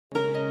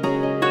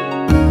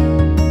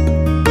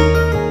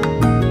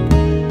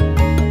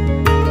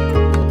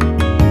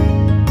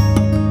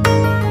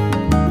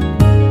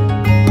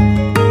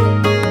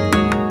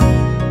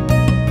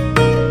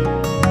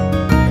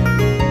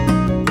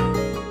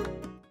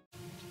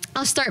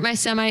I'll start my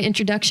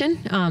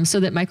semi-introduction so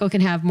that Michael can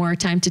have more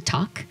time to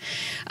talk.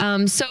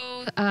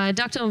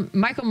 Dr.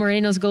 Michael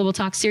Moreno's Global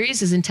Talk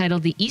series is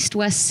entitled The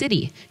East-West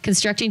City,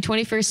 Constructing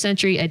 21st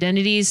Century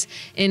Identities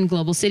in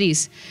Global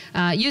Cities.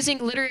 Using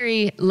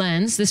literary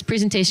lens, this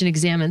presentation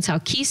examines how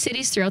key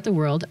cities throughout the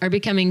world are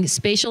becoming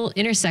spatial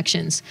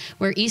intersections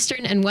where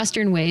Eastern and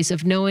Western ways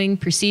of knowing,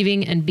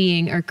 perceiving, and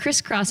being are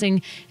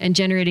crisscrossing and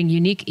generating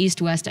unique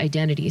East-West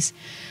identities.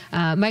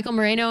 Michael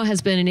Moreno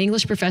has been an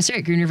English professor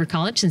at Green River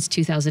College since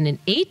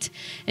 2008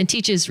 and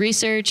teaches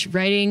research,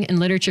 writing, and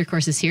literature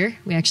courses here.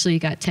 We actually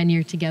got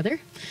tenure together.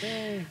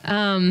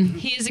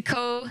 He is a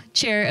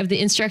co-chair of the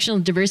Instructional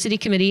Diversity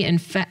Committee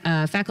and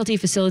faculty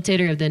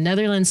facilitator of the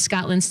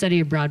Netherlands-Scotland Study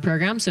Abroad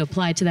program. So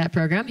apply to that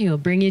program. He will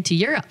bring you to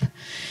Europe.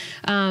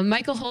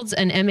 Michael holds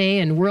an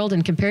MA in World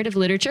and Comparative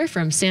Literature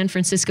from San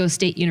Francisco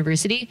State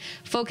University,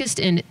 focused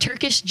in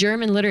Turkish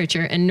German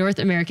literature and North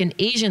American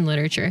Asian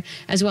literature,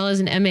 as well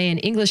as an MA in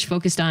English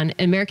focused on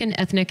American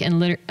ethnic and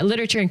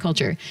literature and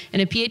culture,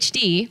 and a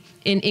PhD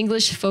in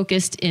English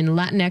focused in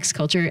Latinx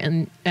culture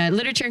and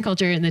literature and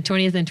culture in the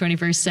 20th and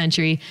 21st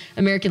century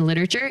American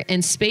literature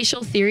and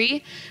spatial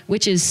theory,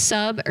 which is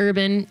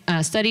suburban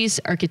studies,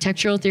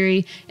 architectural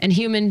theory, and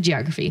human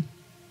geography.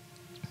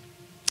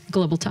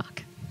 Global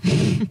Talk.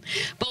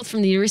 Both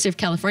from the University of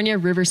California,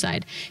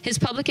 Riverside. His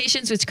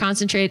publications, which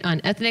concentrate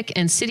on ethnic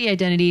and city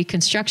identity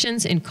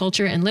constructions in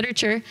culture and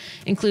literature,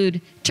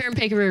 include Term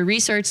Paper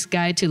Research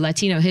Guide to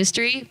Latino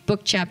History,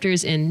 book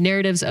chapters in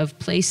Narratives of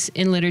Place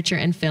in Literature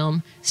and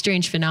Film,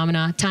 Strange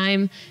Phenomena,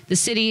 Time, The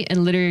City,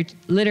 and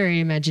Literary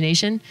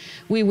Imagination,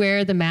 We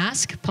Wear the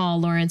Mask,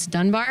 Paul Lawrence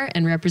Dunbar,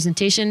 and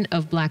Representation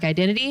of Black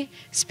Identity,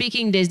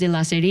 Speaking desde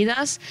las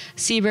Heridas,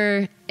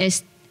 Ciber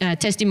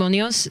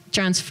Testimonios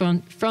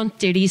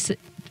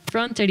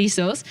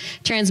Fronterizos,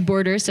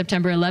 Transborder,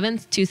 September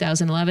 11th,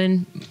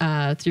 2011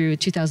 through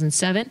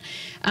 2007,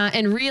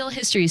 and Real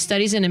History,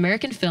 Studies in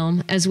American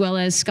Film, as well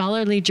as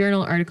scholarly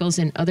journal articles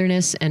in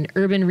Otherness and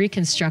Urban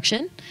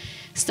Reconstruction,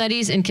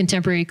 Studies in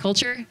Contemporary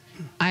Culture,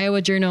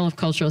 Iowa Journal of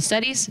Cultural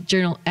Studies,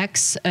 Journal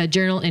X,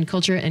 Journal in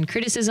Culture and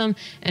Criticism,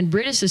 and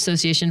British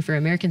Association for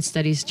American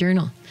Studies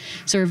Journal.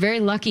 So we're very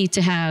lucky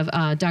to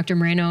have Dr.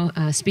 Moreno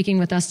speaking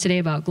with us today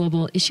about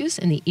global issues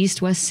in the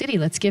East-West City.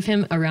 Let's give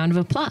him a round of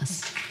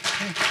applause.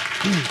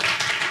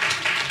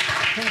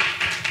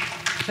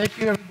 Thank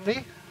you,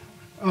 everybody.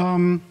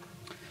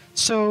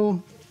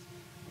 So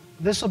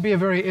this will be a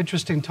very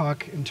interesting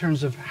talk in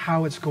terms of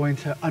how it's going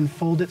to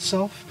unfold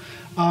itself.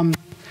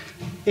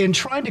 In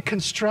trying to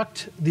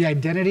construct the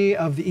identity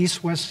of the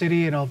East-West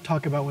City, and I'll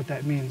talk about what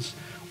that means,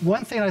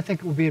 one thing I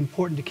think will be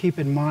important to keep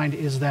in mind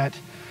is that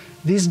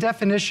these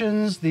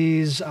definitions,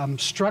 these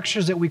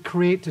structures that we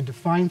create to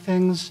define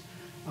things,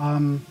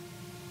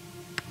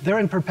 they're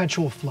in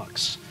perpetual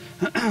flux.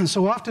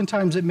 So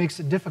oftentimes it makes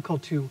it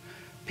difficult to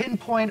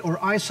pinpoint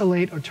or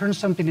isolate or turn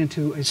something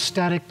into a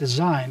static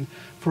design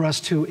for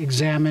us to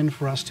examine,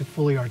 for us to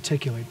fully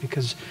articulate,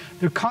 because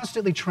they're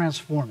constantly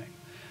transforming.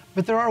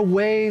 But there are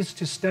ways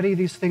to study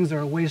these things, there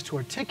are ways to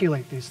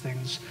articulate these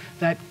things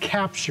that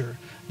capture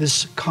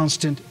this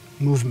constant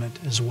movement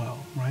as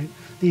well, right?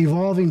 The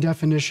evolving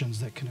definitions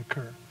that can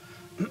occur.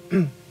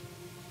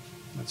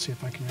 Let's see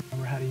if I can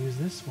remember how to use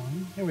this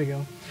one. Here we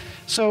go.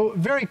 So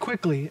very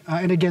quickly,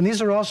 and again,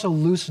 these are also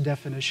loose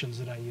definitions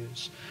that I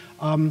use.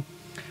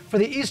 For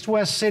the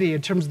East-West City,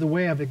 in terms of the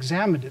way I've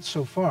examined it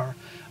so far,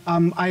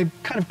 I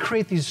kind of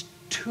create these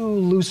two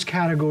loose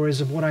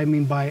categories of what I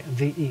mean by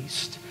the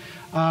East.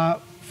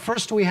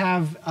 First, we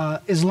have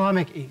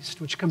Islamic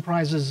East, which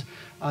comprises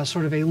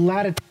sort of a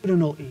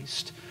latitudinal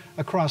East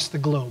across the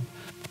globe.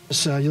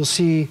 So you'll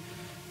see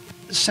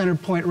center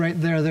point right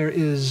there. There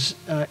is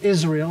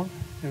Israel.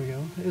 There we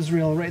go.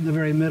 Israel right in the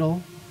very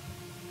middle.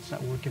 It's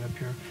not working up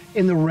here.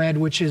 In the red,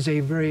 which is a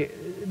very,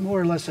 more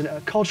or less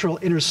a cultural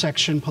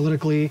intersection,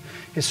 politically,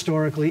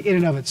 historically, in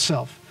and of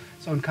itself.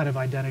 Its own kind of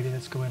identity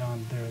that's going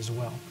on there as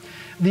well.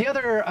 The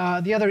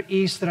other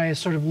East that I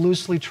sort of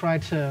loosely try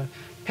to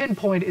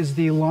pinpoint is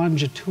the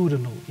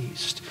longitudinal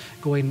East,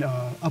 going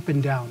up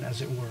and down,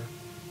 as it were.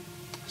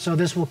 So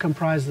this will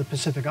comprise the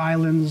Pacific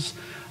Islands,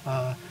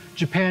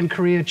 Japan,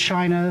 Korea,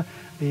 China,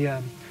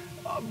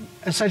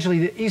 essentially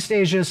the East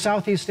Asia,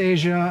 Southeast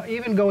Asia,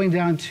 even going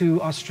down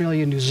to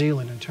Australia, New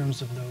Zealand in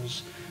terms of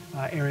those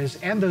areas,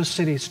 and those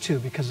cities too,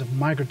 because of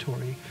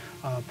migratory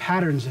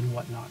patterns and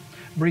whatnot,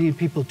 bringing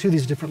people to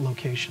these different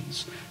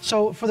locations.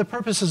 So for the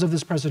purposes of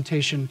this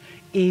presentation,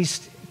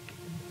 East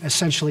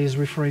essentially is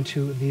referring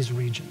to these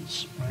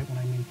regions, right, when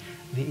I mean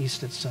the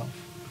East itself.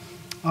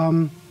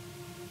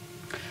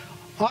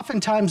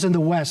 Oftentimes in the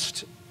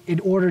West,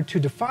 in order to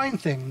define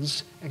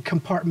things and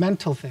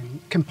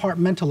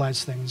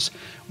compartmentalize things,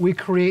 we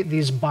create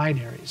these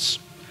binaries.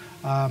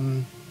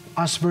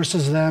 Us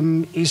versus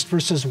them, East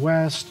versus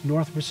West,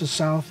 North versus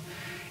South.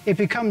 It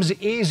becomes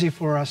easy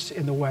for us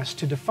in the West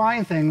to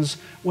define things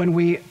when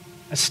we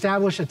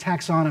establish a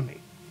taxonomy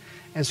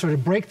and sort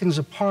of break things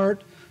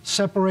apart,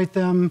 separate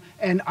them,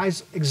 and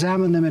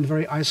examine them in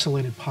very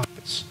isolated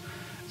pockets.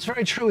 It's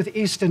very true with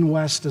East and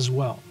West as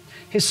well.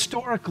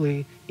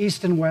 Historically,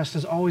 East and West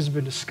has always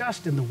been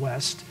discussed in the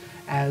West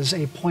as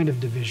a point of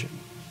division,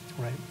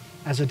 right?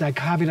 As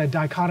having a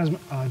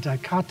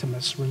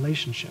dichotomous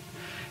relationship.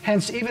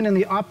 Hence, even in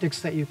the optics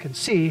that you can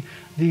see,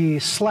 the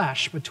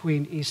slash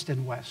between East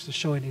and West is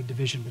showing a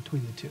division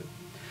between the two.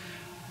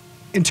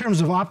 In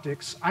terms of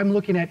optics, I'm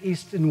looking at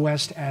East and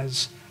West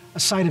as a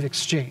site of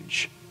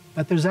exchange,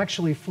 that there's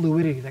actually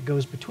fluidity that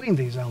goes between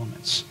these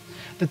elements,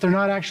 that they're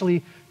not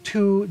actually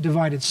two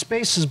divided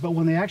spaces, but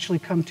when they actually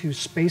come to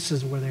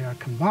spaces where they are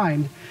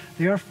combined,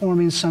 they are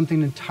forming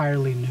something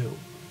entirely new.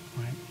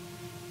 Right?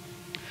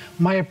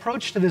 My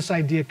approach to this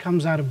idea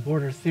comes out of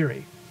border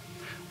theory,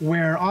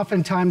 where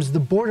oftentimes the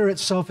border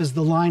itself is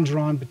the line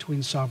drawn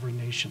between sovereign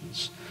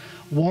nations,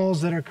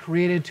 walls that are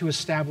created to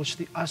establish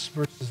the us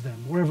versus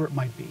them, wherever it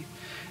might be.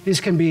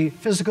 These can be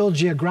physical,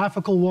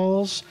 geographical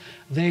walls,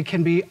 they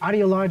can be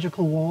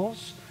ideological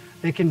walls,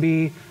 they can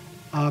be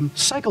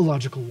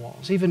psychological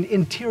walls, even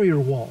interior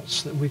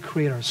walls that we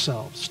create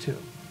ourselves too.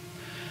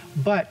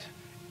 But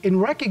in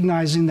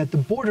recognizing that the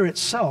border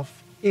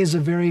itself is a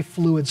very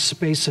fluid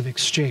space of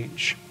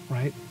exchange,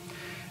 right?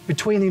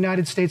 Between the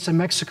United States and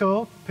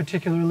Mexico,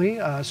 particularly,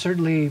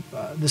 certainly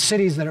the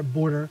cities that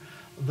border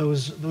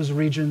those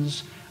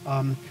regions,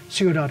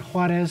 Ciudad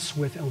Juarez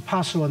with El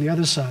Paso on the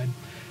other side,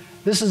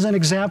 this is an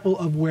example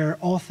of where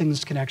all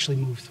things can actually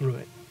move through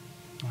it.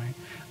 Right?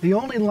 The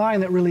only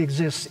line that really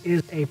exists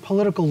is a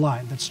political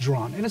line that's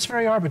drawn, and it's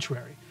very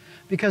arbitrary,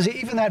 because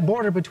even that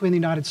border between the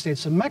United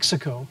States and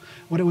Mexico,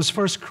 when it was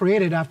first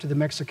created after the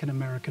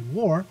Mexican-American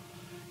War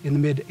in the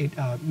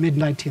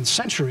mid-19th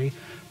century,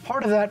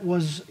 part of that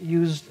was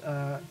used,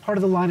 part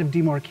of the line of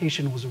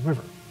demarcation was a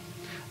river,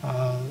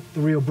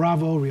 the Rio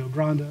Bravo, Rio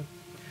Grande.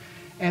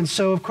 And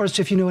so, of course,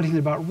 if you know anything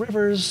about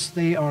rivers,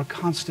 they are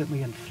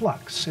constantly in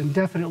flux, and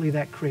definitely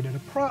that created a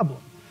problem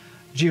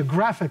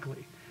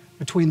geographically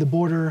between the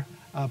border,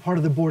 part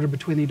of the border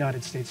between the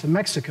United States and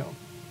Mexico,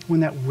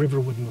 when that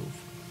river would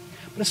move.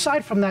 But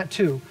aside from that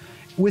too,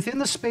 within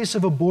the space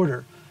of a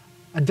border,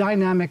 a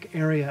dynamic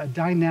area, a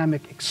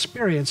dynamic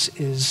experience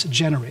is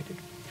generated.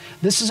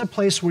 This is a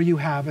place where you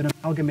have an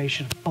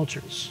amalgamation of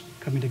cultures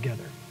coming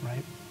together,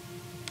 right?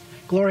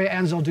 Gloria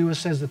Anzaldúa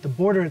says that the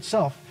border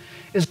itself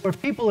is where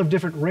people of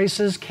different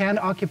races can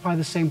occupy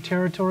the same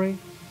territory,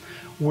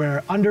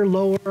 where under,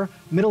 lower,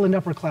 middle, and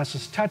upper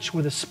classes touch,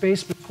 where the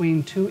space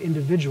between two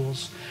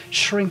individuals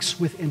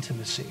shrinks with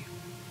intimacy.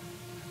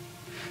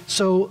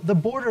 So the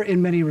border,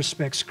 in many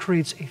respects,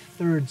 creates a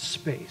third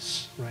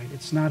space, right?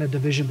 It's not a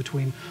division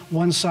between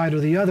one side or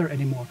the other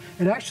anymore.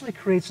 It actually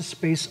creates a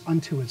space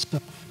unto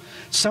itself,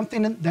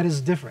 something that is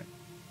different,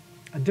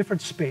 a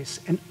different space,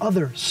 an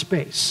other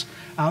space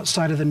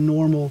outside of the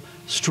normal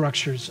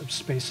structures of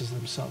spaces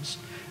themselves.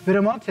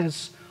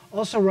 Viramontes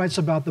also writes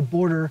about the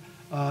border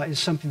is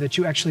something that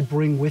you actually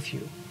bring with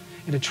you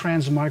in a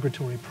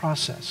transmigratory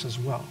process as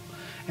well.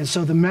 And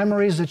so the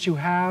memories that you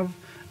have,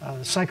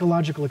 the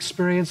psychological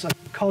experience of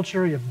the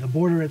culture, of the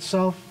border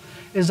itself,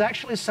 is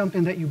actually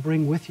something that you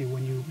bring with you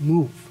when you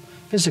move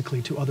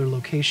physically to other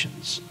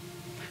locations.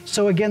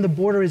 So again, the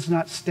border is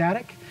not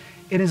static.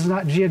 It is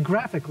not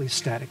geographically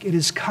static. It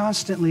is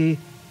constantly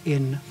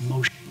in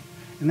motion.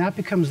 And that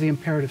becomes the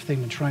imperative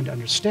thing in trying to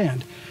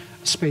understand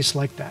a space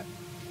like that.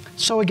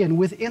 So again,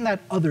 within that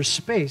other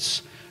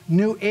space,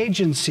 new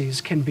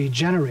agencies can be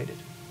generated.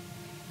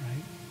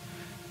 Right?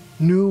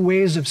 New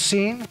ways of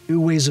seeing,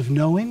 new ways of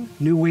knowing,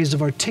 new ways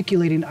of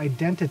articulating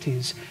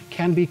identities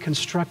can be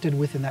constructed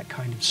within that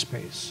kind of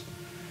space.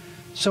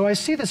 So I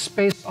see the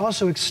space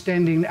also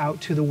extending out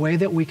to the way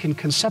that we can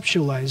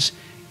conceptualize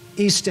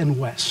East and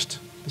West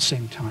at the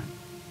same time.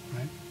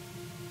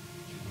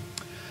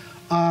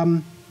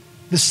 Right?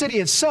 The city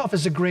itself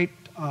is a great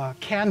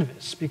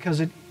canvas because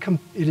it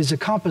is a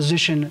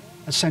composition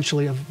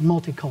essentially of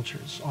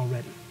multicultures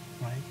already,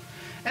 right?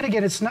 And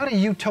again, it's not a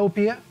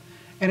utopia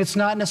and it's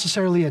not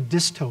necessarily a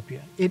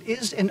dystopia. It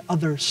is an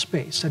other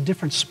space, a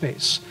different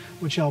space,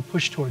 which I'll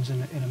push towards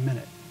in a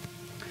minute.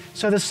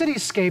 So the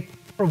cityscape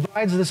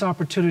provides this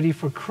opportunity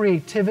for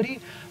creativity,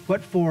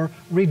 but for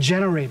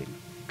regenerating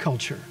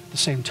culture at the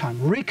same time,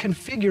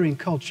 reconfiguring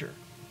culture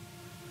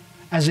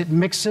as it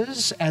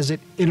mixes, as it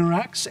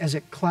interacts, as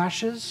it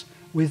clashes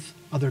with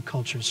other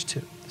cultures too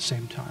at the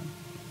same time.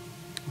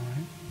 All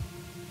right.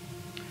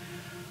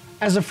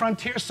 As a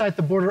frontier site,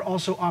 the border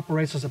also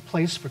operates as a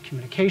place for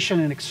communication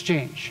and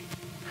exchange.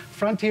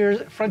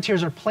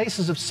 Frontiers are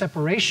places of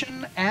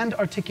separation and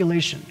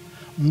articulation,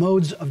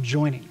 modes of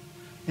joining.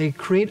 They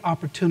create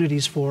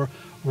opportunities for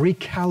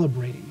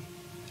recalibrating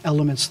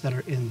elements that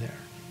are in there,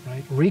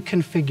 right?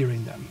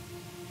 Reconfiguring them,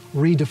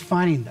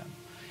 redefining them,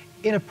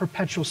 in a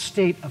perpetual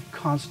state of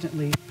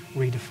constantly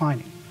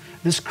redefining.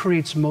 This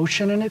creates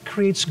motion and it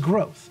creates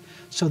growth,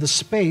 so the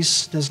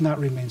space does not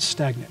remain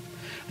stagnant.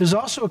 There's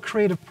also a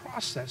creative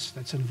process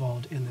that's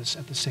involved in this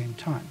at the same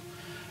time.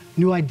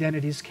 New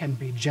identities can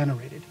be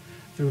generated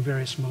through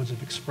various modes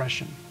of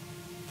expression.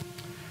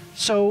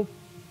 So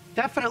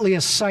definitely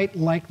a site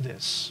like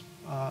this,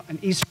 an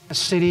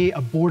East-West city, a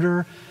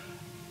border,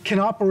 can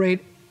operate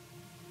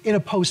in a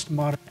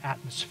postmodern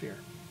atmosphere.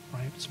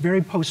 right? It's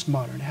very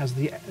postmodern. It has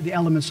the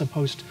elements of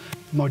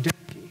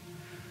postmodernity.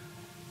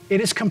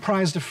 It is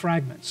comprised of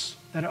fragments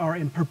that are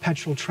in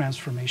perpetual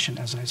transformation,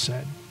 as I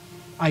said.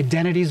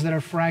 Identities that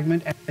are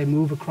fragment as they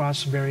move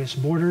across various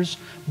borders,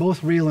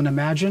 both real and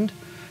imagined.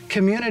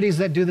 Communities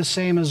that do the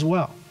same as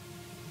well.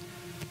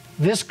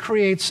 This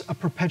creates a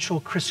perpetual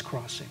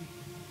crisscrossing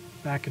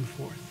back and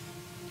forth,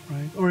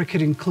 right? Or it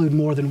could include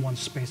more than one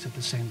space at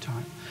the same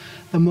time.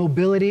 The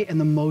mobility and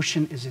the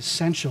motion is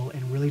essential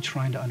in really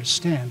trying to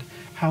understand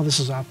how this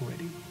is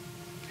operating.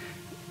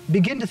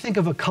 Begin to think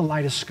of a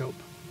kaleidoscope.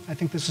 I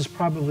think this is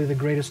probably the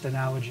greatest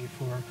analogy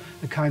for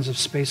the kinds of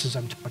spaces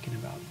I'm talking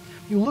about.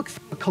 You look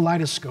through a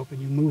kaleidoscope and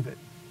you move it.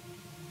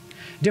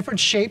 Different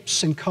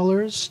shapes and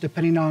colors,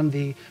 depending on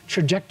the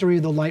trajectory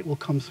of the light, will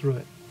come through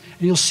it.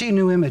 And you'll see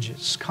new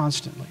images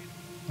constantly,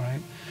 right?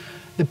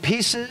 The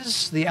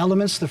pieces, the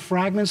elements, the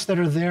fragments that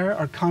are there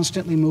are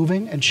constantly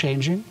moving and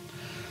changing.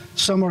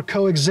 Some are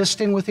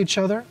coexisting with each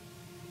other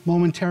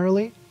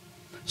momentarily.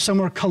 Some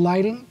are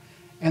colliding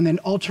and then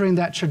altering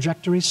that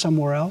trajectory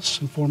somewhere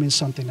else and forming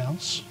something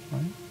else,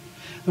 right?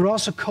 They're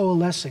also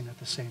coalescing at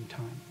the same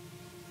time,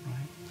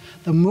 right?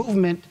 The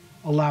movement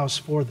allows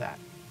for that.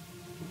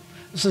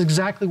 This is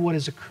exactly what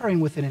is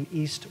occurring within an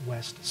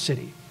east-west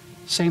city.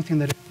 Same thing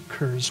that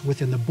occurs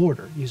within the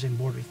border, using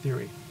border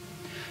theory.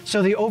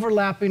 So the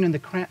overlapping and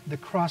the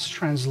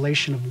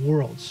cross-translation of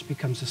worlds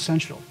becomes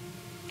essential.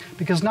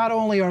 Because not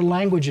only are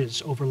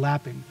languages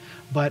overlapping,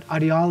 but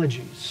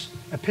ideologies,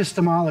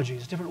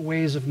 epistemologies, different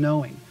ways of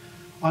knowing,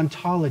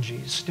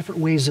 ontologies,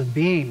 different ways of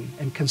being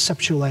and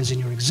conceptualizing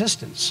your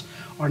existence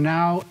are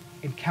now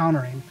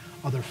encountering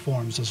other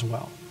forms as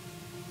well,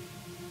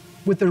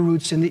 with their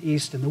roots in the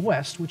East and the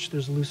West, which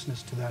there's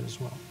looseness to that as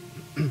well.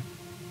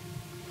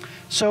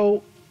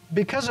 So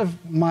because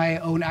of my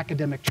own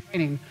academic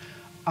training,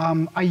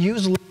 I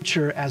use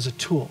literature as a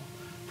tool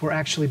for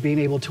actually being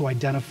able to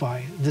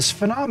identify this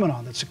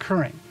phenomenon that's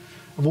occurring,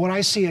 of what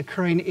I see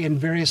occurring in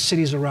various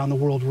cities around the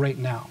world right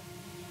now,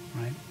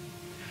 right?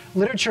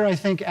 Literature, I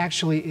think,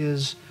 actually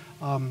is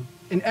an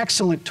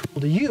excellent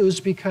tool to use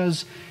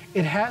because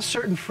it has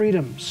certain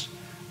freedoms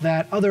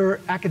that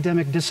other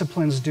academic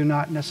disciplines do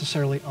not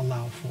necessarily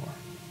allow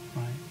for,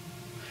 right?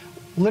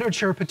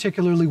 Literature,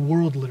 particularly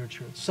world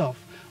literature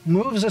itself,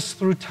 moves us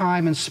through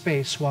time and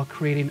space while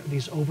creating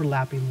these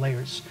overlapping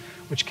layers,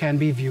 which can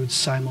be viewed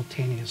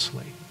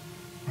simultaneously,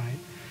 right?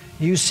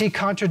 You see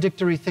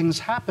contradictory things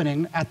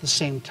happening at the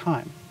same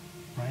time,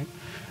 right?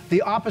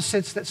 The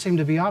opposites that seem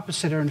to be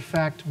opposite are in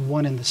fact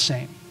one and the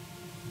same.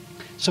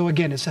 So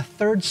again, it's a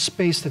third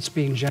space that's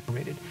being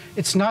generated.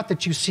 It's not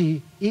that you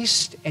see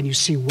east and you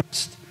see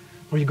west,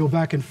 or you go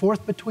back and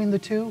forth between the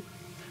two.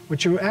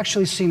 What you're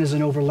actually seeing is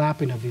an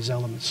overlapping of these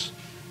elements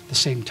at the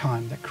same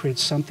time that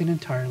creates something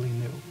entirely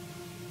new.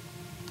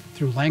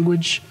 Through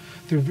language,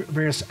 through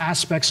various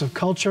aspects of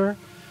culture,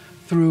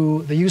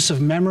 through the use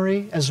of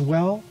memory as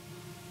well,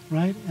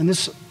 right? And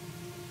this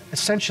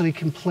essentially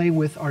can play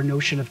with our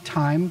notion of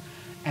time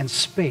and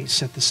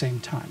space at the same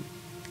time,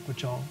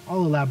 which I'll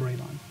elaborate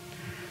on.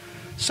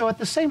 So at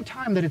the same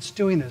time that it's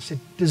doing this, it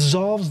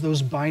dissolves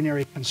those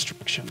binary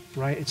constructions,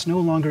 right? It's no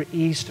longer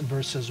East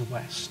versus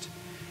West.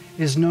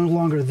 It is no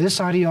longer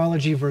this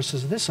ideology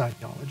versus this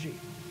ideology.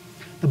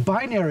 The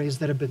binaries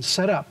that have been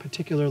set up,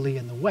 particularly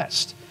in the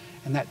West,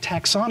 and that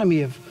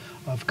taxonomy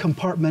of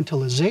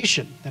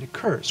compartmentalization that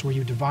occurs, where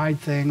you divide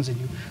things and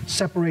you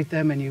separate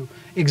them and you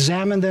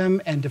examine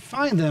them and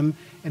define them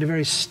in a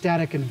very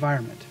static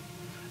environment,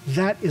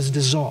 that is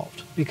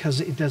dissolved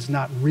because it does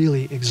not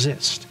really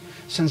exist.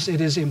 Since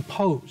it is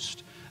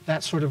imposed,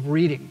 that sort of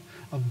reading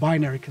of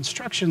binary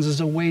constructions is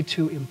a way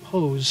to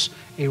impose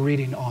a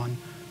reading on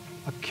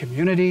a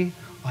community,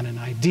 on an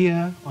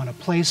idea, on a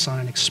place, on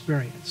an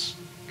experience,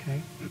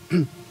 okay?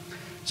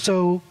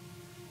 So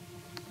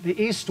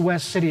the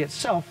East-West city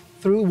itself,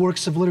 through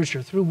works of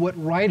literature, through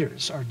what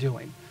writers are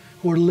doing,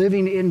 who are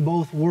living in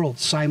both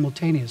worlds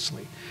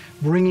simultaneously,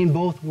 bringing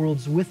both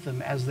worlds with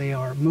them as they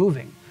are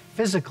moving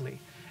physically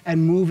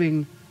and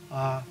moving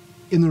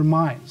in their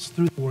minds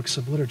through the works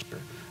of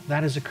literature.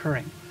 That is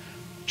occurring.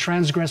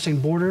 Transgressing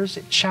borders,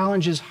 it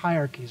challenges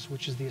hierarchies,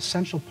 which is the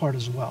essential part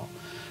as well,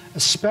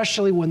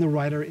 especially when the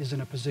writer is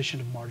in a position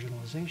of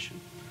marginalization.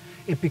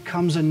 It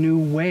becomes a new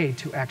way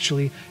to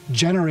actually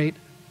generate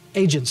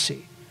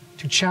agency,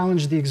 to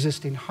challenge the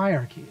existing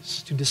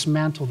hierarchies, to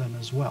dismantle them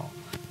as well,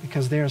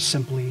 because they are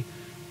simply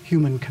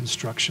human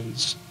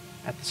constructions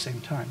at the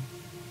same time.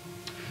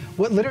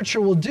 What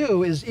literature will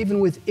do is, even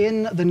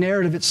within the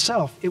narrative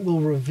itself, it will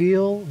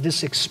reveal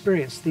this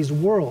experience, these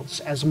worlds,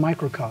 as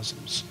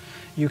microcosms.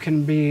 You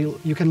can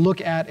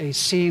look at a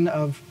scene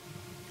of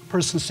a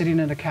person sitting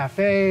in a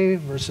cafe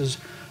versus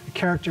a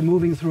character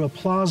moving through a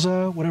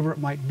plaza, whatever it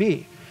might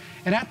be.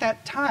 And at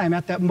that time,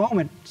 at that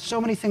moment,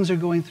 so many things are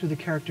going through the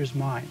character's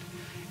mind,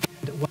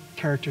 and what the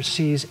character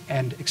sees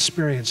and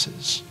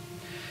experiences.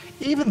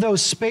 Even though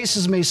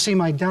spaces may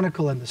seem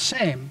identical and the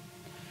same,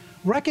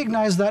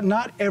 recognize that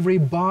not every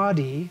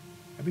body,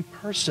 every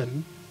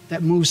person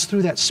that moves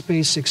through that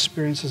space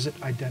experiences it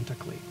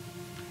identically.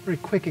 very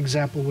quick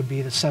example would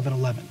be the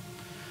 7-Eleven.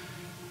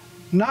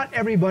 Not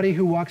everybody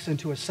who walks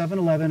into a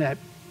 7-Eleven at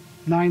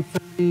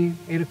 9:30,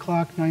 8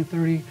 o'clock,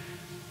 9:30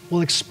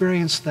 will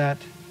experience that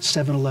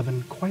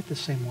 7-Eleven quite the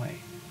same way,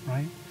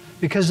 right?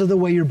 Because of the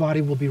way your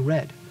body will be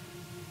read,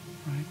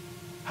 right?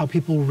 How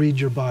people read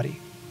your body,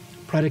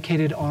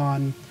 predicated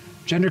on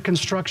gender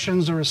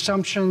constructions or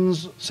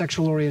assumptions,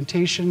 sexual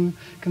orientation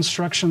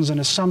constructions and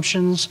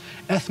assumptions,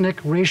 ethnic,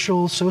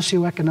 racial,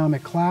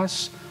 socioeconomic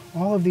class,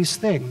 all of these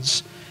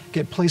things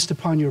get placed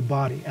upon your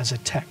body as a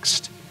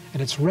text,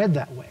 and it's read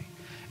that way.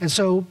 And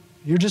so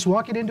you're just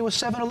walking into a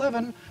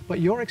 7-Eleven, but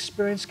your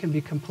experience can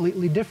be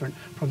completely different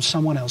from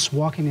someone else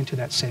walking into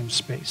that same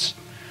space.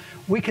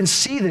 We can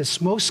see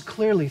this most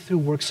clearly through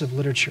works of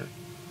literature,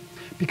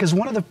 because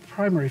one of the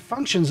primary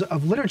functions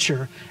of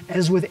literature,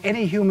 as with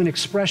any human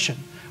expression,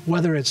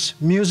 whether it's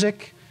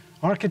music,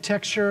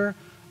 architecture,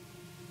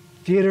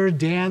 theater,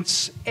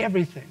 dance,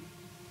 everything,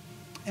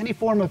 any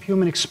form of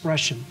human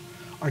expression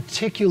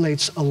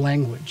articulates a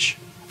language,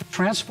 a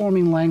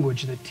transforming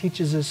language that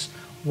teaches us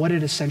what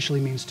it essentially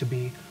means to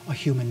be a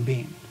human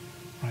being,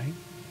 right?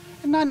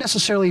 And not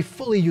necessarily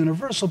fully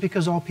universal,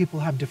 because all people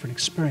have different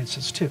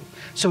experiences too.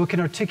 So it can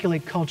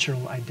articulate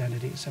cultural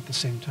identities at the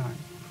same time.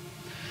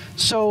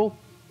 So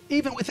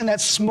even within that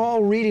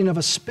small reading of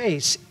a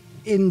space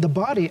in the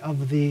body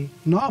of the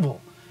novel,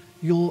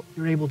 you're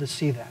able to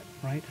see that,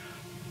 right?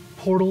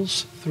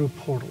 Portals through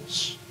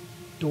portals,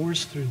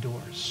 doors through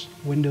doors,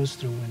 windows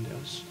through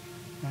windows,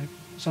 right?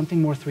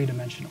 Something more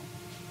three-dimensional.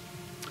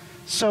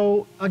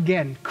 So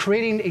again,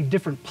 creating a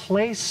different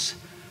place,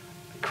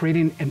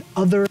 creating an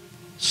other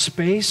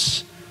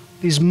space,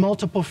 these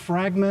multiple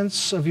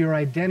fragments of your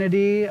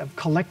identity, of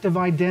collective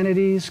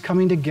identities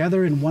coming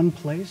together in one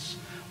place.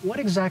 What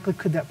exactly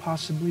could that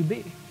possibly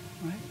be,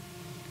 right?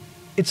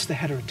 It's the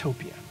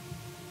heterotopia.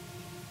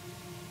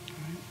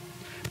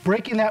 Right?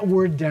 Breaking that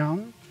word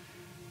down,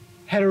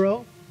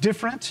 hetero,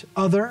 different,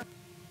 other,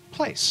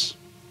 place.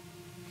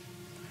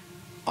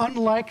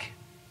 Unlike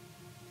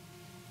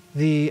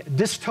the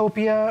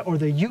dystopia or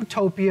the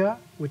utopia,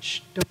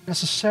 which don't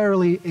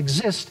necessarily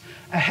exist,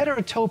 a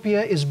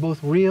heterotopia is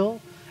both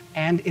real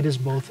and it is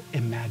both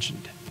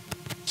imagined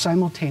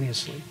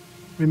simultaneously.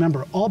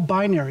 Remember, all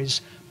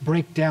binaries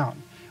break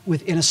down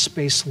within a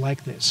space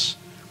like this.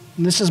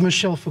 And this is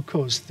Michel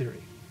Foucault's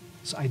theory,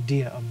 this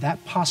idea of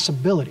that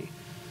possibility.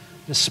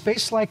 The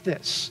space like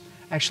this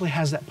actually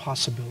has that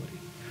possibility.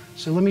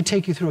 So let me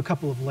take you through a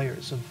couple of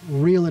layers of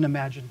real and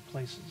imagined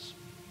places.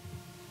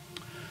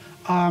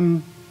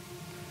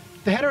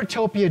 The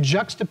heterotopia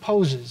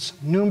juxtaposes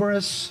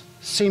numerous,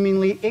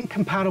 seemingly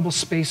incompatible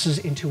spaces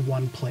into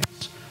one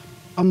place.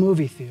 A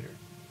movie theater,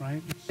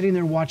 right? You're sitting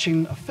there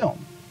watching a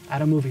film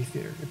at a movie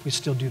theater, if we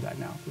still do that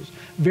now. There's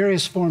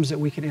various forms that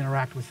we can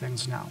interact with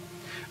things now,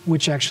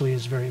 which actually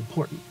is very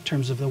important in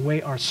terms of the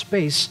way our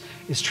space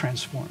is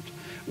transformed.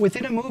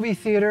 Within a movie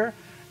theater,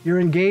 you're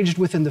engaged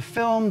within the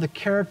film, the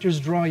characters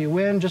draw you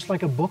in, just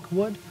like a book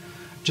would,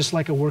 just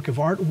like a work of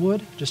art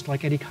would, just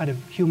like any kind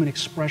of human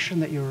expression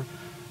that you're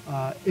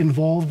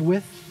involved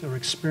with or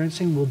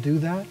experiencing will do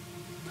that.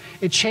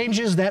 It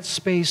changes that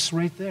space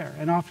right there.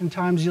 And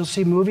oftentimes you'll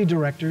see movie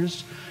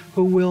directors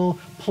who will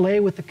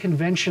play with the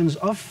conventions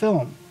of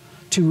film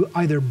to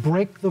either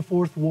break the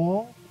fourth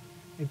wall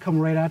and come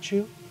right at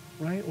you,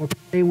 right? Or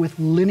play with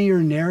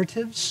linear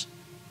narratives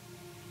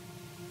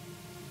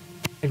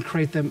and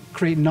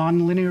create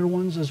non-linear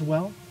ones as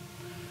well.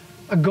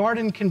 A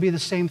garden can be the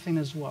same thing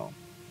as well.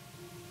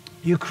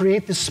 You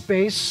create the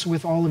space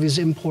with all of these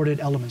imported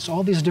elements,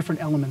 all these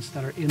different elements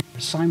that are in there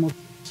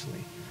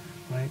simultaneously,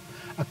 right?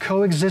 A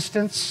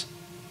coexistence,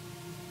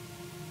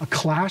 a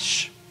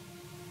clash,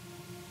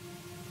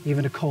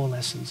 even a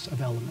coalescence of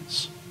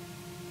elements.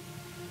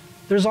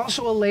 There's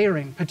also a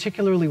layering,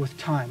 particularly with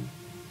time.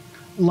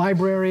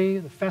 Library,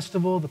 the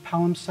festival, the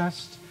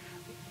palimpsest.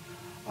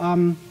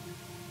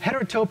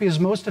 Heterotopia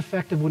is most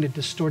effective when it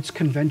distorts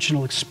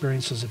conventional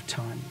experiences of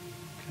time.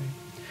 Okay?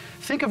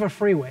 Think of a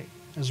freeway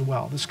as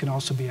well. This can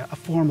also be a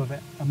form of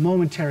a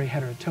momentary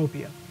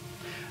heterotopia.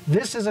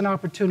 This is an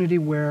opportunity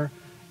where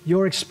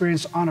your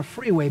experience on a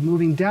freeway,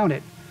 moving down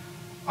it,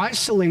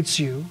 isolates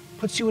you,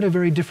 puts you in a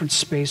very different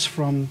space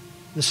from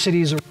the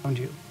cities around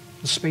you,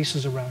 the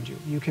spaces around you.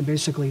 You can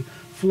basically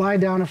fly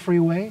down a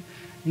freeway.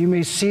 You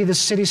may see the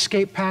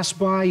cityscape pass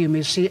by, you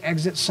may see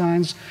exit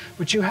signs,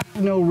 but you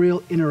have no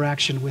real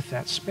interaction with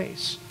that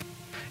space.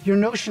 Your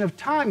notion of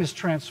time is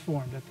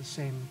transformed in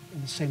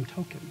the same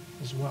token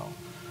as well,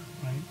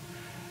 right?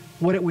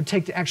 What it would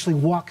take to actually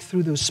walk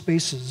through those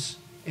spaces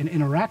and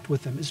interact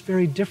with them is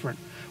very different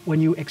when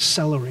you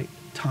accelerate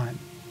time.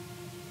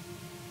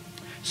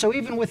 So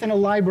even within a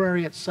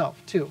library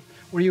itself, too,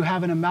 where you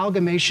have an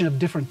amalgamation of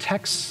different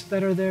texts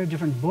that are there,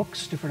 different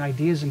books, different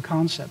ideas and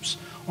concepts,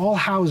 all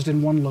housed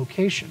in one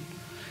location.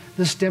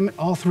 This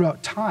all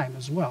throughout time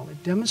as well.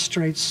 It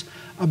demonstrates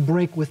a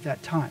break with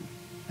that time,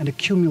 an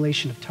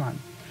accumulation of time.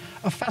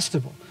 A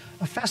festival.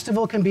 A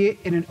festival can be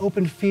in an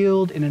open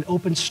field, in an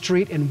open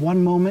street in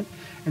one moment,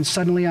 and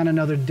suddenly on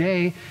another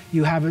day,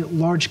 you have a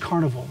large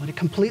carnival, and it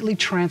completely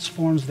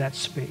transforms that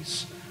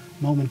space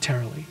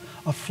momentarily,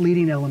 a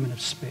fleeting element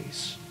of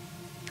space.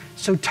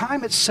 So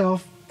time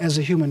itself, as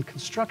a human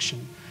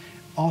construction,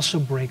 also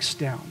breaks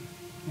down,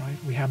 right?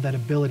 We have that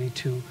ability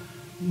to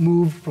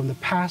move from the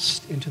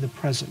past into the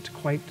present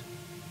quite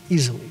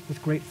easily,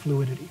 with great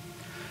fluidity.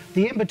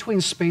 The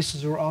in-between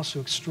spaces are also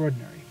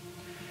extraordinary.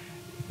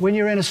 When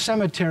you're in a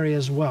cemetery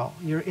as well,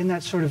 you're in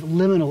that sort of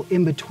liminal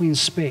in-between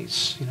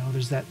space. You know,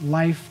 there's that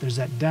life, there's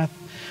that death.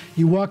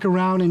 You walk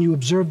around and you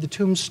observe the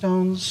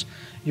tombstones,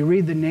 you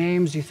read the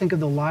names, you think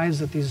of the lives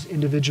that these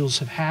individuals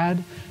have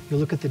had, you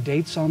look at the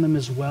dates on them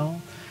as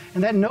well.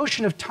 And that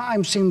notion of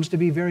time seems to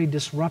be very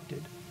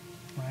disrupted,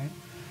 right?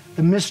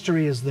 The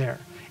mystery is there.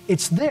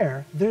 It's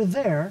there, they're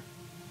there,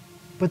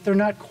 but they're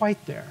not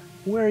quite there.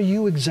 Where are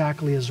you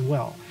exactly as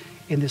well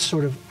in this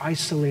sort of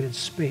isolated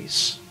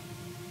space?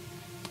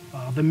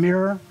 The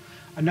mirror,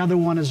 another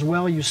one as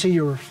well. You see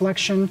your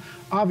reflection.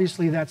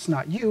 Obviously, that's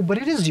not you, but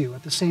it is you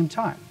at the same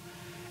time.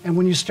 And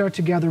when you start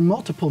to gather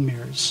multiple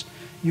mirrors,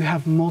 you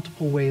have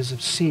multiple ways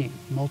of seeing,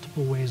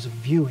 multiple ways of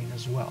viewing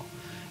as well.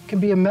 It can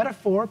be a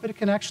metaphor, but it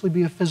can actually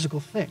be a physical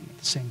thing at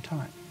the same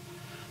time.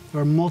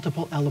 There are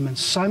multiple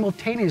elements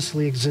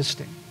simultaneously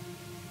existing.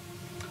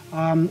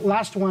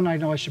 Last one, I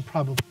know I should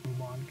probably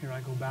move on. Here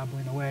I go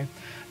babbling away.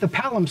 The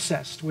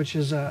palimpsest, which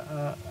is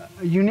a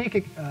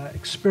unique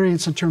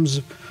experience in terms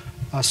of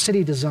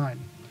city design.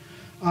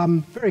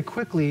 Very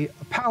quickly,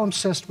 a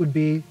palimpsest would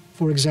be,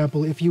 for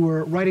example, if you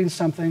were writing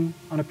something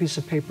on a piece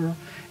of paper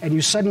and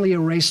you suddenly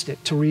erased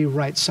it to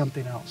rewrite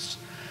something else.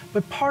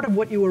 But part of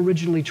what you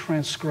originally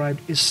transcribed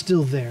is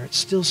still there. It's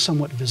still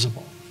somewhat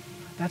visible.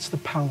 That's the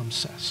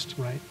palimpsest,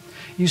 right?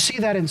 You see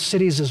that in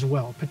cities as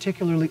well,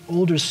 particularly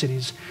older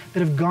cities that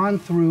have gone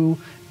through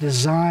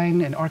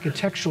design and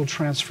architectural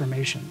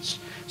transformations,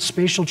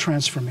 spatial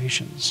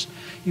transformations.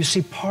 You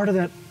see part of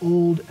that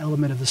old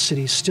element of the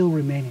city still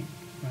remaining,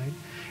 right?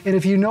 And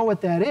if you know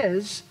what that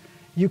is,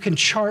 you can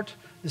chart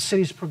the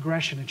city's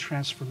progression and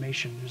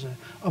transformation. There's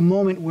a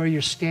moment where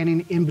you're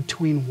standing in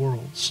between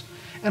worlds.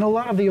 And a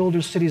lot of the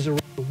older cities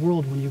around the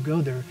world, when you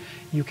go there,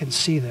 you can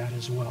see that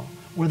as well,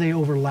 where they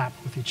overlap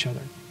with each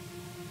other.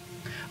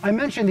 I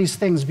mention these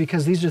things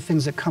because these are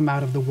things that come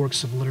out of the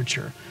works of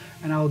literature.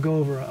 And I'll go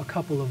over a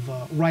couple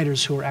of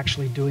writers who are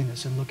actually doing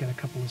this and look at a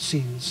couple of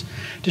scenes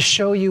to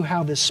show you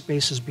how this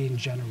space is being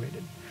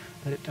generated,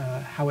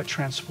 how it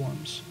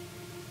transforms.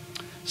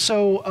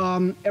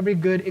 So every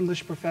good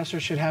English professor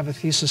should have a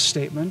thesis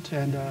statement,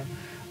 and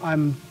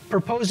I'm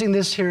proposing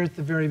this here at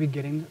the very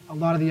beginning, a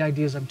lot of the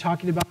ideas I'm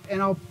talking about,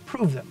 and I'll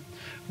prove them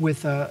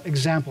with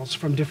examples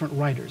from different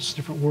writers,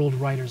 different world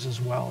writers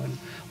as well, and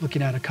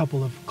looking at a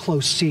couple of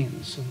close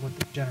scenes of what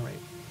they generate.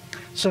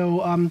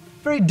 So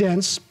very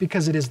dense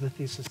because it is the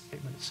thesis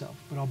statement itself,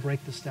 but I'll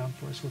break this down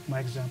for us with my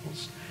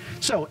examples.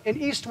 So an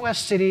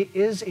East-West city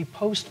is a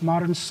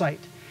postmodern site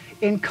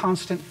in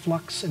constant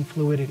flux and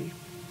fluidity,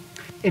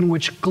 in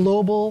which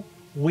global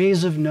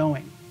ways of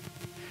knowing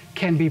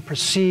can be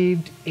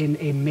perceived in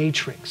a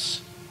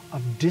matrix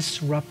of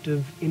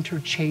disruptive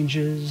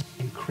interchanges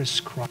and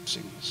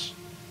crisscrossings.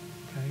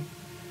 Okay?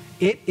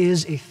 It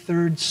is a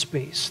third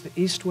space. The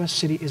East-West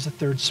city is a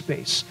third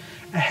space,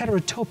 a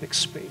heterotopic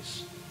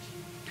space,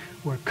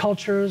 where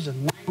cultures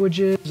and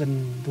languages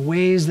and the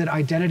ways that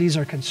identities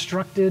are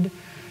constructed,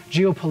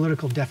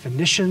 geopolitical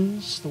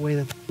definitions, the way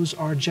that those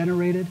are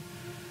generated,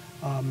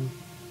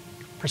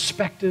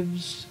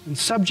 perspectives and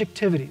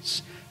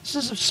subjectivities. This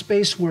is a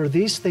space where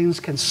these things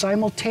can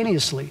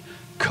simultaneously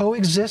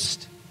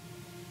coexist,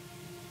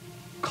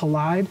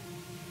 collide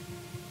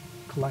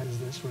is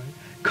this,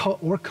 right?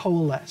 Or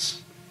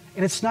coalesce.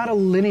 And it's not a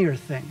linear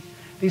thing.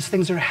 These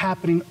things are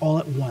happening all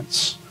at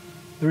once.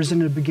 There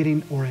isn't a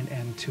beginning or an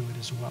end to it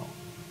as well.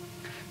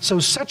 So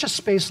such a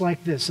space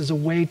like this is a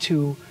way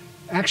to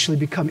actually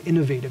become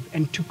innovative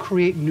and to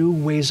create new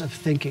ways of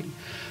thinking,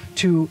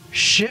 to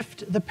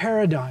shift the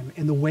paradigm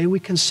in the way we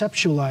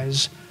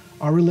conceptualize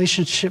our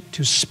relationship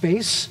to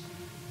space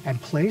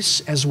and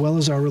place, as well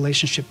as our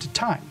relationship to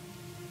time,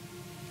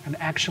 and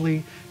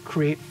actually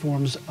create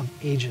forms of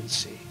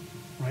agency,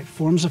 right?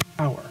 Forms of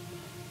power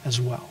as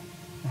well,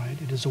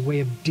 right? It is a way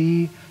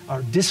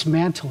of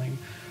dismantling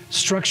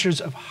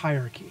structures of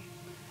hierarchy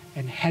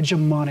and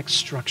hegemonic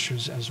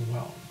structures as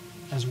well,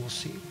 as we'll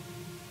see.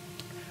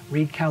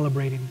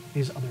 Recalibrating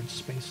these other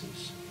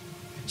spaces.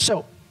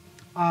 So,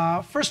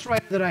 first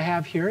writer that I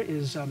have here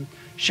is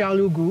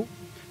Xiaolu Gu.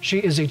 She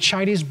is a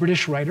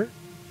Chinese-British writer.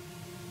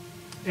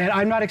 And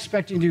I'm not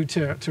expecting you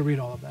to read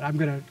all of that. I'm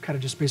going to kind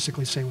of just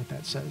basically say what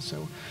that says.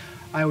 So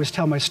I always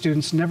tell my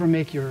students, never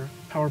make your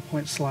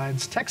PowerPoint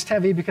slides text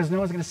heavy because no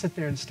one's going to sit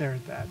there and stare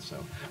at that.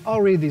 So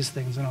I'll read these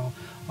things and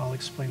I'll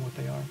explain what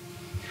they are.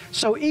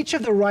 So each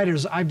of the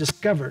writers I've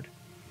discovered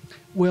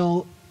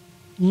will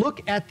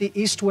look at the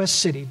East-West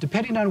city,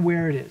 depending on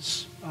where it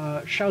is.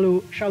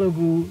 Xiaolu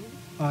Gu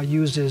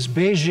uses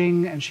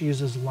Beijing and she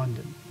uses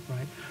London,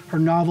 right? Her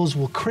novels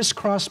will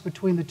crisscross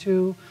between the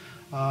two.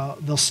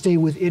 They'll stay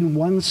within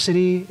one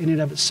city in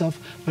and of itself,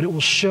 but it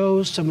will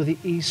show some of the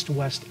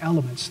East-West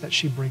elements that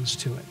she brings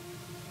to it.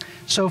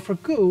 So for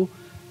Gu,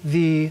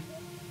 the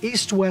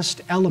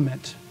East-West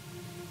element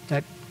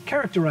that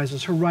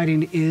characterizes her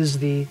writing is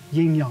the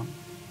yin-yang.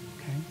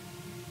 Okay?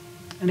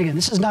 And again,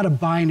 this is not a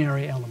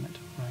binary element.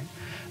 Right?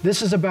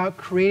 This is about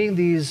creating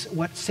these,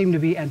 what seem to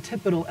be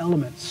antipodal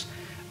elements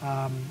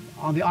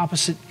on the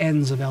opposite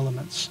ends of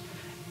elements,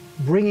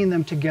 bringing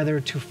them together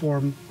to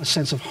form a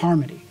sense of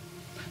harmony,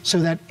 so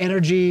that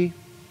energy,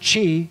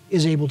 qi,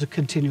 is able to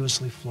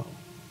continuously flow,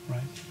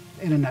 right?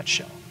 In a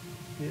nutshell,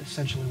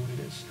 essentially what it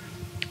is.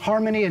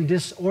 Harmony and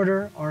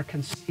disorder are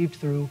conceived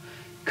through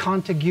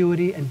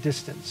contiguity and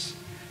distance.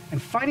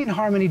 And finding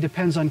harmony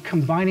depends on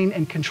combining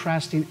and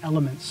contrasting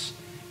elements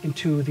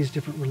into these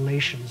different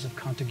relations of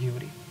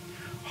contiguity.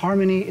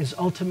 Harmony is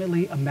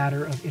ultimately a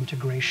matter of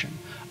integration,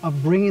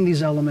 of bringing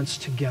these elements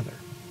together,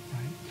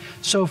 right?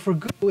 So for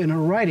Gu, in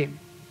her writing,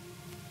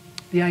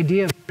 the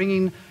idea of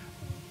bringing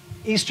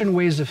Eastern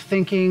ways of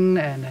thinking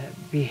and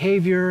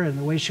behavior and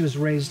the way she was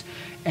raised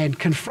and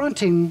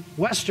confronting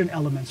Western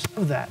elements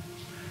of that,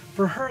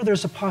 for her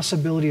there's a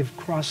possibility of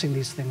crossing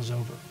these things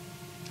over.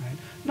 Right?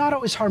 Not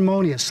always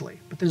harmoniously,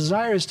 but the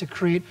desire is to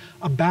create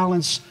a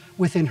balance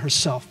within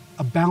herself,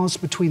 a balance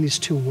between these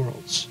two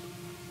worlds.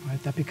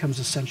 Right? That becomes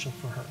essential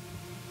for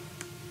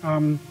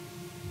her.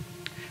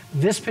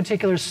 This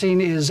particular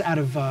scene is out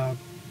of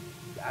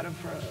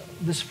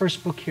this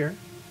first book here.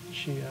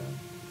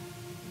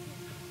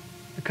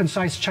 The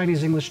Concise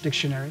Chinese-English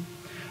Dictionary.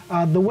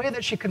 The way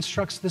that she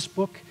constructs this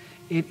book,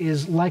 it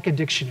is like a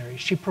dictionary.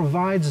 She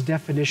provides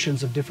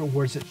definitions of different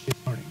words that she's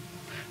learning.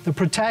 The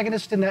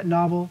protagonist in that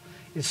novel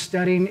is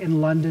studying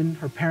in London.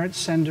 Her parents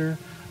send her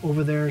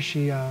over there.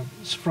 She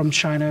is from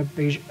China,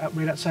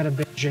 right outside of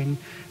Beijing.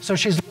 So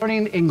she's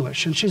learning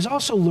English, and she's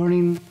also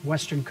learning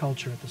Western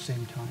culture at the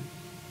same time.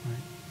 Right?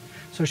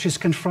 So she's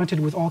confronted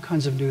with all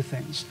kinds of new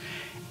things.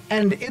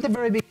 And in the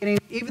very beginning,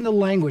 even the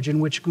language in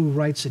which Gu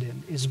writes it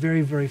in is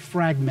very, very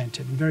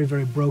fragmented and very,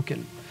 very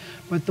broken.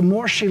 But the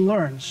more she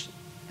learns,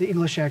 the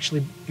English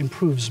actually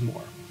improves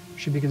more.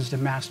 She begins to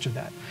master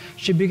that.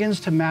 She begins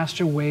to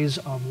master ways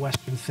of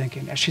Western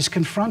thinking as she's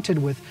confronted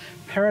with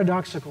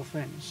paradoxical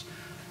things,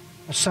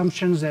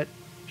 assumptions that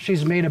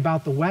she's made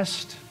about the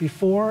West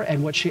before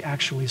and what she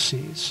actually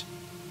sees.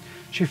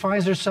 She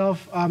finds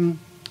herself a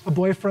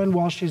boyfriend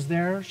while she's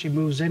there. She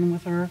moves in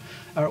with her,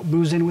 or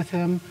moves in with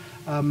him,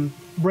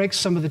 breaks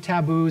some of the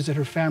taboos that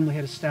her family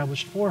had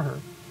established for her.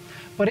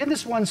 But in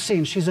this one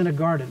scene, she's in a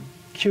garden,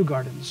 Kew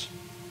Gardens,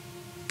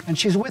 and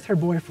she's with her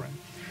boyfriend.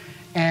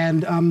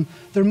 And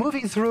they're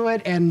moving through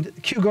it, and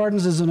Kew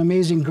Gardens is an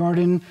amazing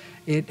garden.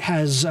 It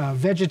has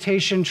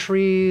vegetation,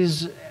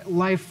 trees,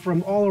 life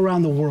from all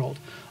around the world.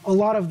 A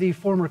lot of the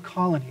former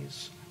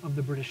colonies of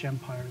the British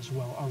Empire as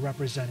well are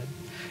represented.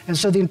 And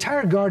so the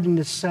entire garden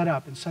is set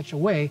up in such a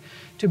way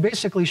to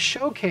basically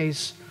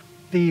showcase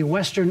the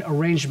Western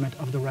arrangement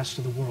of the rest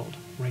of the world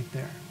right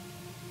there.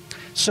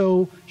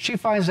 So she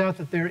finds out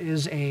that there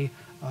is a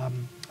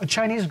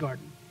Chinese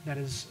garden that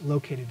is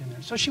located in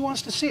there. So she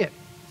wants to see it.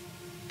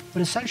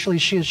 But essentially,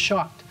 she is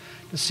shocked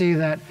to see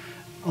that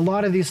a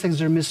lot of these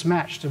things are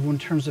mismatched in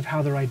terms of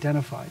how they're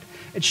identified.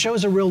 It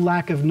shows a real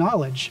lack of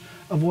knowledge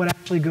of what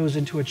actually goes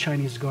into a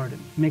Chinese garden,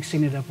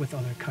 mixing it up with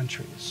other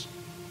countries.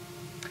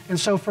 And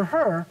so for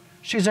her,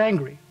 she's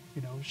angry.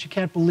 You know, she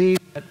can't believe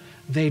that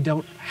they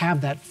don't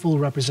have that full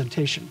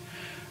representation.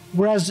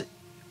 Whereas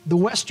the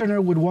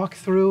Westerner would walk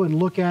through and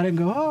look at it and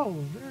go, oh,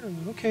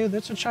 okay,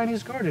 that's a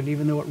Chinese garden,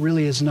 even though it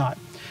really is not.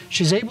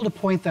 She's able to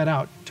point that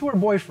out to her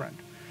boyfriend,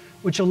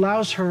 which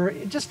allows her,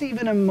 just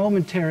even a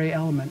momentary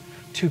element,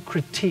 to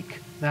critique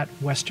that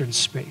Western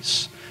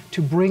space,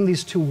 to bring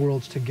these two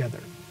worlds together,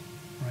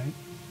 right?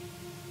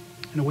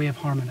 In a way of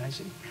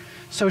harmonizing.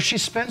 So she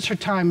spends her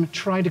time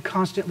trying to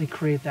constantly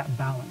create that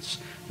balance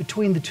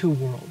between the two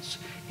worlds,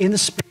 in the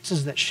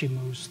spaces that she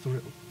moves through,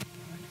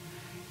 right?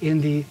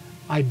 In the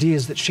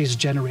ideas that she's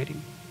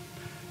generating.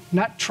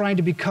 Not trying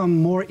to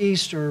become more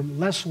East or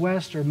less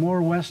West or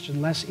more West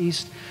and less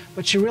East,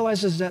 but she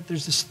realizes that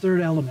there's this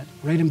third element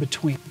right in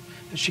between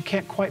that she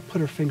can't quite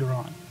put her finger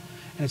on.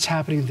 And it's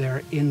happening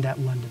there in that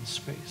London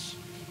space.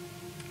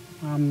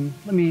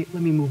 Let me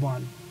move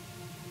on.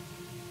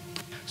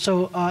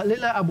 So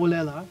Lila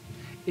Abulela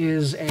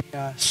is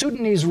a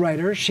Sudanese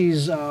writer. She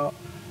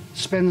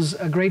spends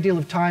a great deal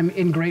of time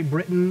in Great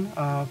Britain,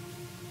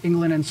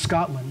 England, and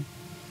Scotland.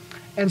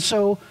 And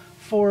so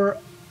for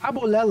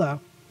Abulela,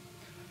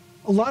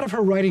 a lot of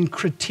her writing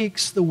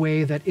critiques the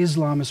way that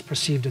Islam is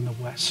perceived in the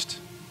West.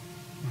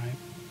 Right?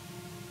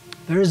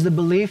 There is the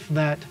belief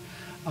that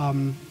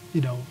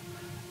you know,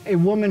 a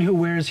woman who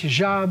wears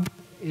hijab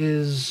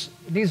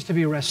needs to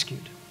be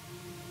rescued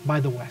by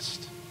the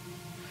West.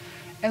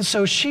 And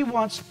so she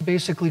wants to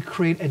basically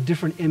create a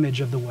different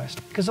image of the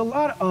West. Because a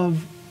lot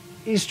of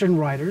Eastern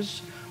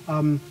writers,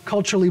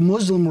 culturally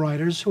Muslim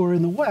writers who are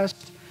in the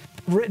West,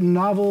 have written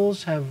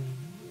novels, have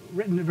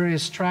written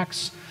various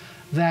tracts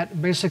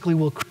that basically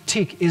will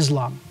critique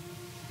Islam.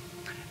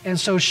 And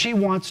so she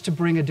wants to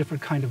bring a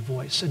different kind of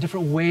voice, a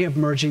different way of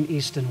merging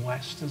East and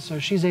West. And so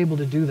she's able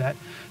to do that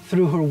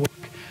through her work.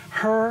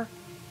 Her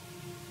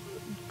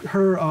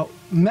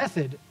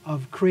method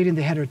of creating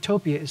the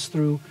heterotopia is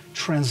through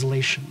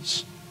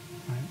translations.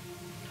 Right?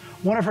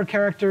 One of her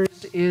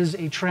characters is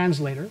a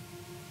translator,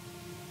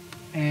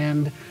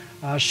 and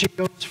she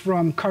goes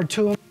from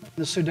Khartoum,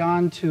 the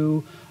Sudan,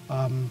 to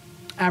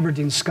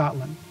Aberdeen,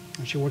 Scotland,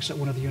 and she works at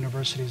one of the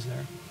universities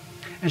there.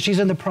 And she's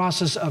in the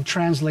process of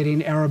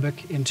translating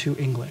Arabic into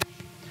English.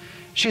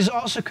 She's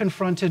also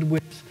confronted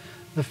with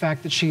the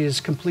fact that she is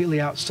completely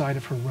outside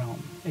of her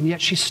realm, and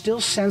yet she still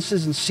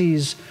senses and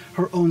sees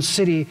her own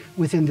city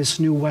within this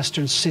new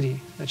Western city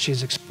that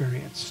she's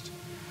experienced.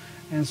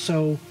 And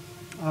so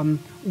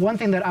one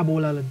thing that Abu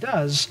Lala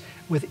does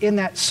within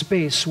that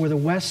space where the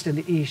West and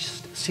the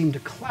East seem to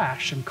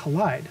clash and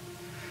collide,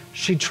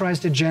 she tries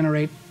to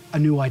generate a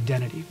new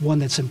identity, one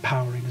that's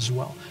empowering as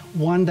well,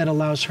 one that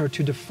allows her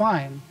to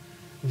define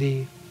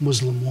the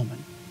Muslim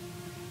woman.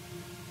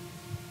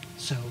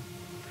 So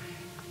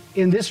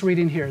in this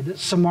reading here,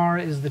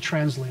 Samara is the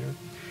translator,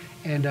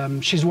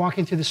 and she's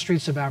walking through the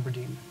streets of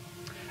Aberdeen.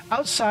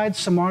 Outside,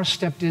 Samara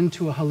stepped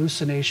into a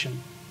hallucination,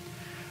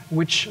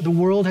 which the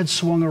world had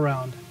swung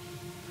around.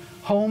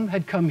 Home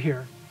had come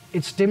here.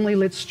 Its dimly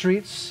lit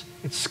streets,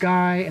 its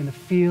sky, and the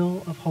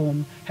feel of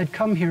home had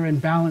come here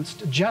and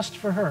balanced just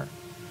for her.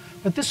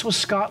 But this was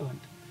Scotland,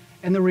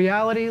 and the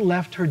reality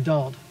left her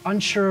dulled,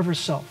 unsure of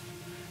herself.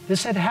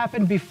 This had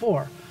happened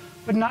before,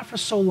 but not for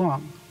so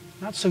long,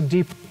 not so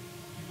deeply.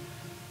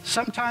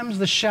 Sometimes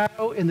the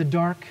shadow in the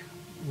dark,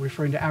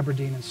 referring to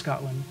Aberdeen in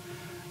Scotland,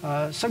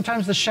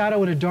 sometimes the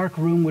shadow in a dark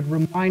room would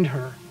remind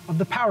her of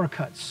the power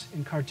cuts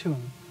in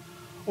Khartoum,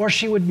 or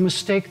she would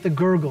mistake the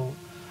gurgle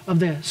of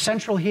the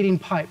central heating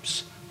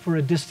pipes for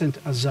a distant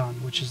azan,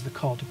 which is the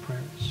call to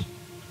prayers.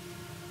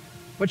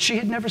 But she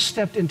had never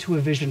stepped into a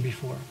vision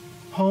before.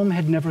 Home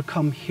had never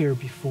come here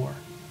before.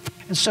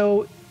 And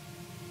so,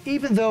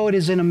 even though it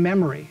is in a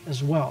memory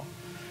as well,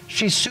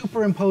 she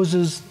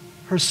superimposes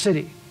her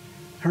city,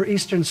 her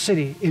eastern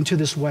city, into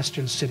this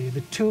western city.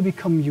 The two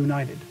become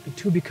united. The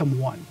two become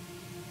one.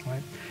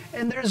 Right?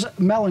 And there's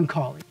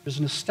melancholy,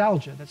 there's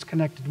nostalgia that's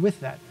connected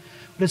with that.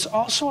 But it's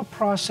also a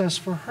process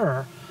for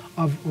her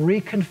of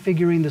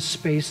reconfiguring the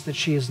space that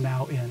she is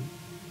now in.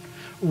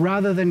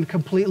 Rather than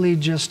completely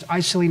just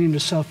isolating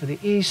herself in the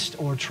East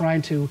or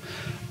trying to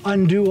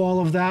undo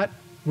all of that,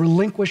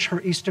 relinquish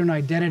her Eastern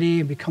identity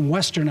and become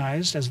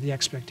Westernized, as the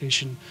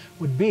expectation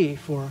would be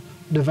for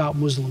a devout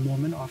Muslim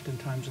woman,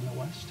 oftentimes in the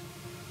West.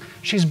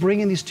 She's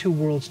bringing these two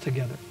worlds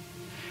together.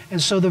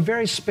 And so the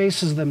very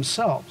spaces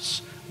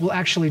themselves will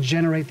actually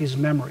generate these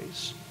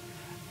memories.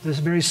 The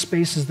very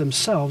spaces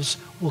themselves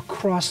will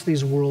cross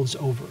these worlds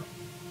over.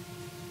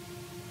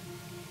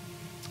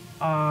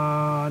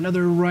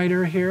 Another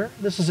writer here.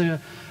 This is a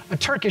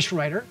Turkish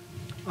writer,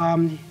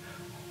 Orhan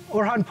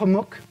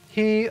Pamuk.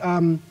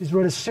 He's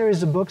wrote a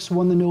series of books,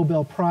 won the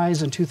Nobel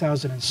Prize in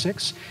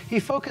 2006. He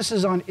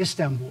focuses on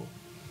Istanbul.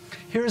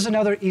 Here's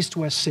another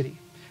East-West city.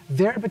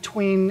 There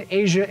between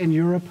Asia and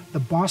Europe, the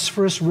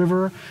Bosphorus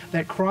River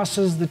that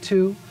crosses the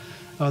two,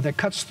 that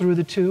cuts through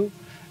the two.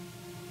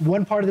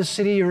 One part of the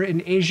city you're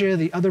in Asia,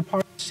 the other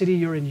part of the city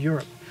you're in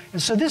Europe.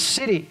 And so this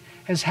city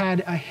has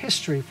had a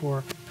history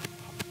for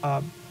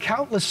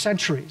countless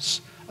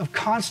centuries of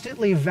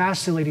constantly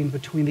vacillating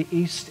between the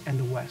East and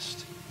the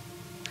West.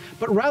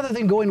 But rather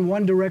than going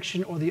one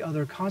direction or the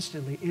other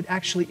constantly, it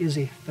actually is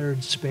a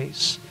third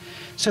space.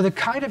 So the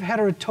kind of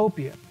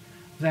heterotopia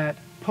that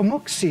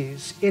Pamuk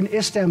sees in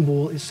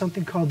Istanbul is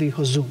something called the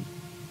huzun.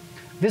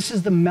 This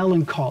is the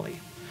melancholy,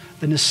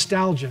 the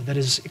nostalgia that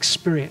is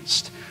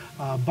experienced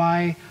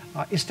by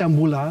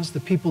Istanbulas, the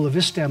people of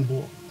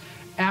Istanbul,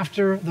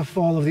 after the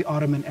fall of the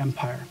Ottoman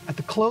Empire. At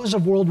the close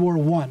of World War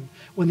I,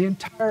 when the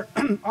entire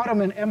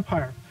Ottoman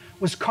Empire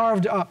was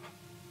carved up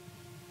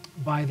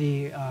by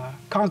the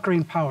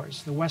conquering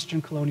powers, the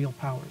Western colonial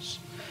powers,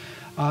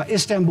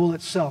 Istanbul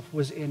itself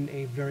was in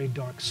a very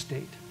dark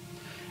state.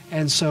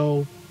 And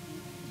so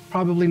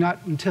probably not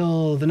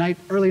until the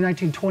early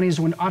 1920s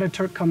when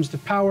Ataturk comes to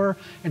power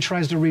and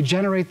tries to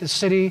regenerate the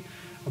city,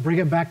 bring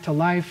it back to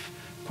life.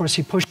 Of course,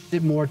 he pushed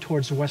it more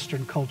towards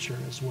Western culture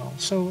as well.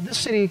 So this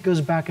city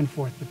goes back and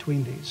forth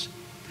between these.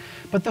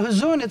 But the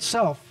huzun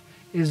itself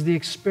is the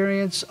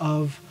experience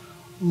of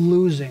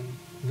losing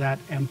that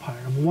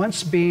empire, of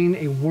once being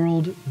a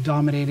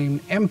world-dominating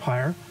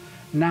empire.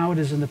 Now it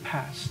is in the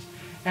past.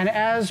 And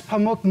as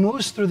Pamuk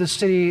moves through the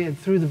city and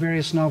through the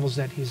various novels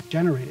that he's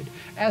generated,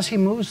 as he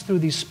moves through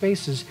these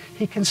spaces,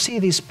 he can see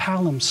these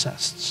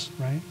palimpsests,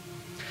 right?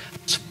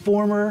 These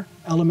former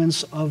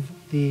elements of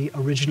the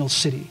original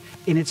city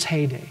in its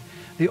heyday.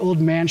 The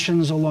old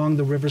mansions along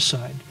the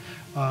riverside,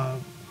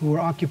 who were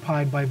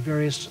occupied by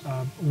various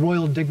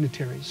royal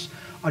dignitaries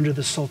under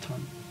the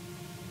Sultan.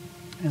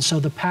 And so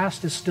the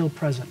past is still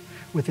present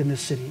within the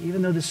city.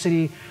 Even though the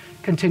city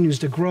continues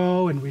to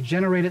grow and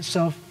regenerate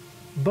itself,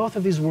 both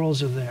of these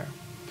worlds are there.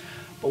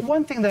 But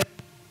one thing that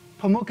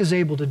Pamuk is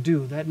able to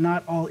do, that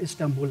not all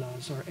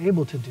Istanbulas are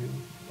able to do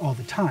all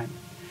the time,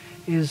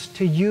 is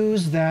to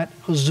use that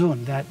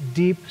huzun, that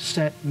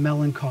deep-set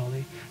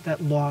melancholy,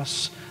 that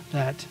loss,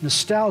 that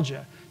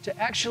nostalgia, to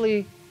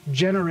actually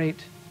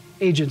generate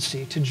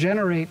agency, to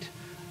generate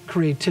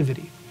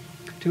creativity,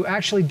 to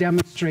actually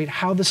demonstrate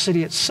how the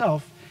city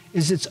itself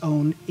is its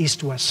own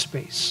east-west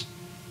space.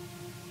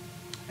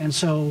 And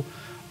so,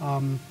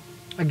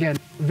 again,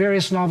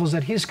 various novels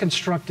that he's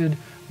constructed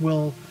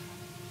will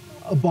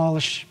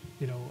abolish,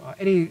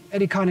 any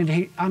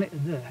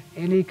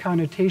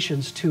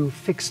connotations to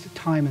fixed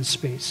time and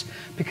space,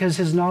 because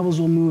his novels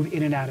will move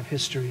in and out of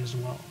history as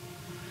well.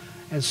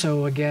 And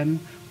so, again,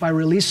 by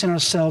releasing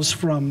ourselves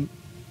from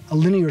a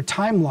linear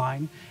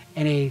timeline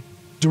and a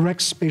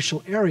direct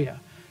spatial area,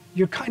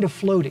 you're kind of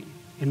floating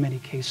in many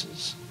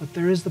cases. But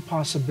there is the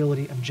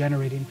possibility of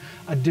generating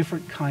a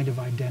different kind of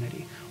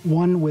identity,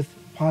 one with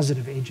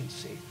positive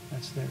agency.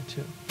 That's there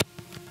too.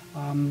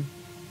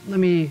 Let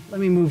me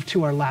move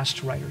to our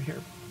last writer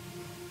here.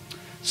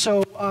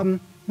 So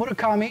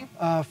Murakami,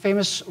 a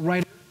famous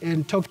writer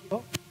in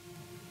Tokyo,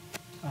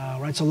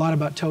 writes a lot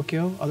about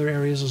Tokyo, other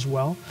areas as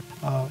well.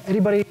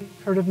 Anybody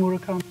heard of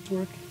Murakami's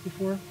work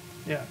before?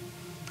 Yeah.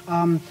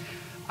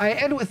 I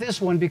end with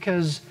this one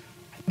because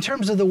in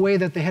terms of the way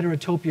that the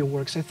heterotopia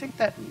works, I think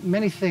that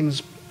many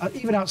things,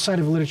 even outside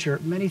of literature,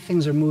 many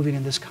things are moving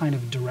in this kind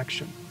of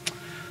direction.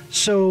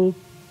 So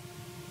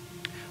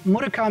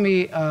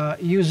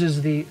Murakami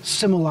uses the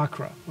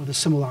simulacra, or the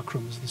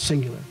simulacrums, the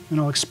singular, and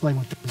I'll explain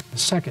what that is in a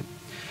second.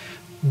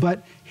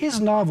 But his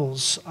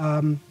novels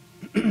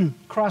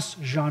cross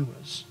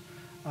genres.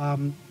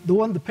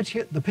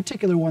 The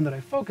particular one that I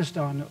focused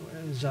on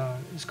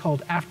is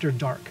called After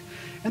Dark.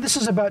 And this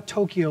is about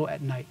Tokyo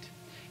at night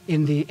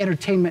in the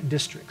entertainment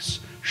districts,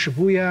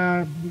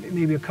 Shibuya,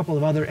 maybe a couple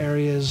of other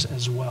areas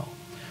as well,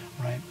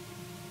 right?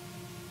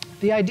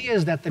 The idea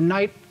is that the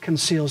night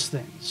conceals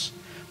things.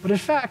 But in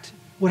fact,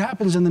 what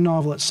happens in the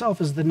novel itself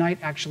is the night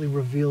actually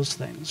reveals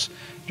things.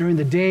 During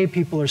the day,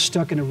 people are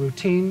stuck in a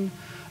routine.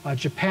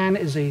 Japan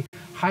is a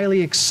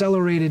highly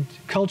accelerated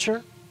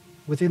culture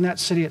within that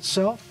city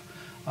itself.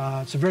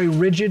 It's a very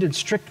rigid and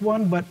strict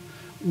one, but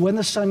when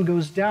the sun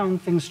goes down,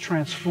 things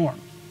transform.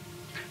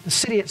 The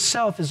city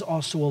itself is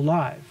also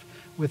alive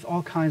with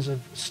all kinds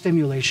of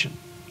stimulation,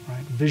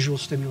 right? Visual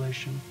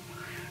stimulation,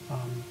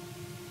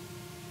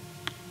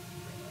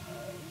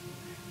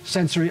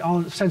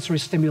 sensory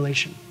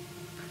stimulation.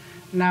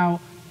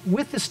 Now,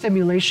 with the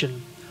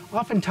stimulation,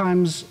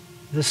 oftentimes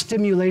the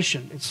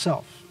stimulation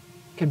itself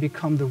can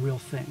become the real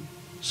thing.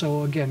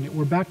 So again,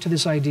 we're back to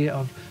this idea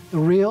of the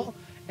real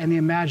and the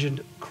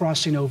imagined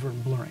crossing over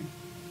and blurring.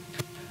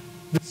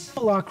 The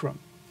simulacrum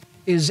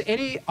is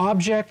any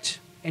object,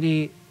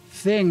 any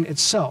thing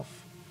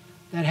itself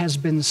that has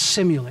been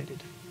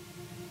simulated,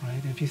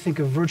 right? If you think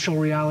of virtual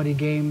reality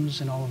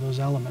games and all of those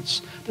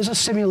elements, there's a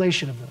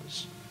simulation of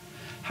those.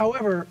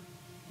 However,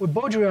 what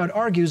Baudrillard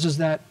argues is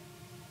that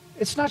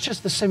it's not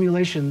just the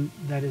simulation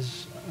that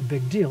is a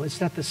big deal, it's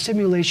that the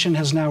simulation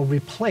has now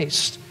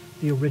replaced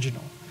the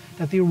original,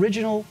 that the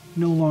original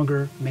no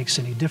longer makes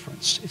any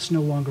difference, it's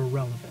no longer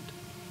relevant.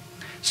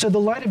 So the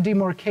line of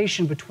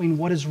demarcation between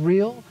what is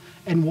real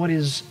and what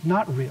is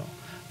not real,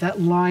 that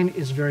line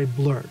is very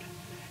blurred,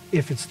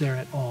 if it's there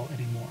at all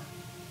anymore.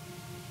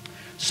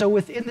 So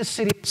within the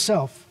city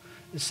itself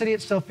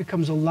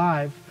becomes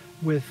alive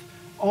with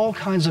all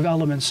kinds of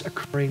elements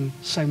occurring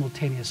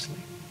simultaneously.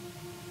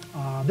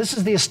 This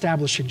is the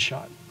establishing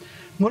shot.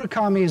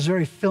 Murakami is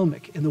very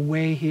filmic in the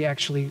way he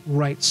actually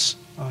writes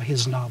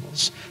his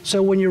novels.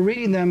 So when you're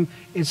reading them,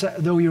 it's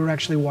as though you're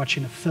actually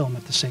watching a film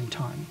at the same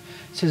time.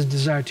 It's his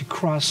desire to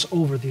cross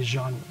over these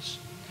genres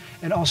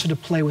and also to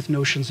play with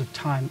notions of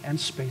time and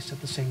space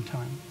at the same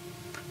time.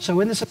 So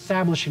in this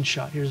establishing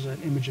shot, here's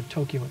an image of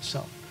Tokyo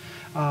itself.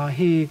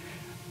 He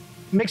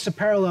makes a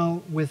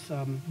parallel with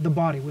the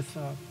body, with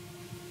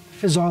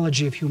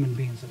physiology of human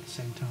beings at the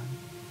same time.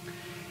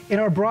 In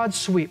our broad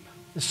sweep,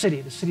 the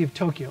city of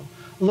Tokyo,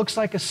 looks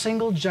like a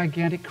single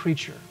gigantic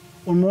creature,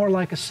 or more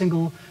like a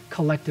single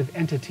collective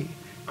entity,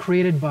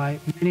 created by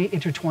many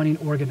intertwining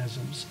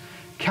organisms,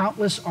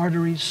 countless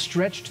arteries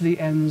stretched to the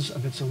ends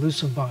of its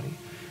elusive body,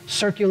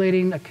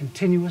 circulating a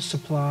continuous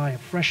supply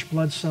of fresh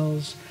blood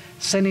cells,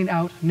 sending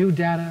out new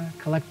data,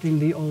 collecting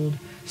the old,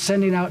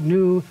 sending out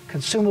new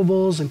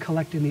consumables and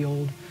collecting the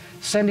old,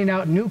 sending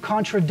out new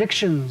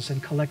contradictions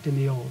and collecting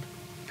the old.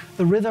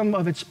 The rhythm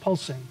of its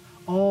pulsing,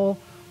 all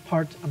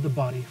part of the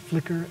body,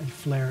 flicker and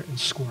flare and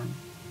squirm,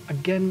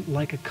 again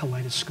like a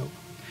kaleidoscope.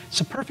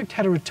 It's a perfect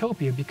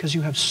heterotopia because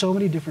you have so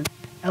many different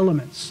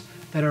elements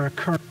that are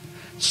occurring,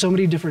 so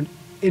many different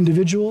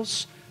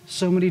individuals,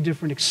 so many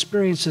different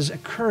experiences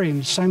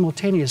occurring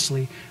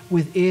simultaneously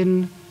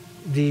within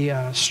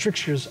the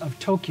strictures of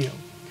Tokyo,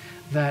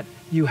 that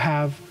you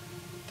have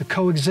the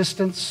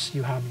coexistence,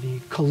 you have the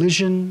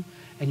collision,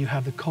 and you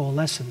have the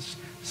coalescence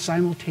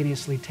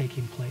simultaneously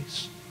taking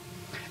place.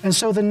 And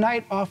so the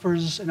night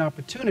offers an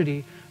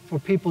opportunity for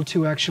people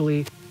to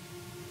actually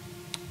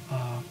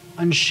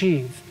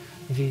unsheathe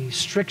the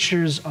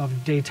strictures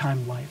of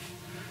daytime life.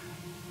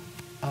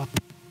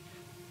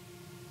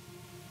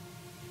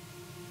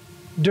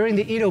 During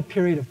the Edo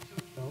period of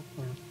Tokyo,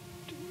 or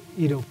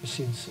Edo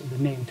precedes the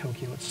name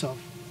Tokyo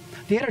itself,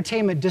 the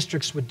entertainment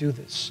districts would do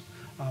this.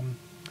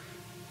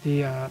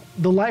 The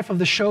life of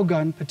the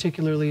shogun,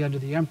 particularly under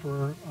the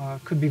emperor,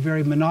 could be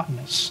very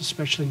monotonous,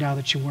 especially now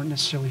that you weren't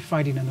necessarily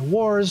fighting in the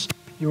wars.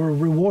 You were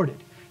rewarded.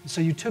 And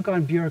so you took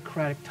on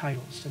bureaucratic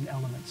titles and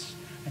elements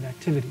and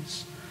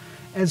activities.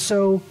 And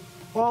so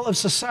all of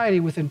society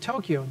within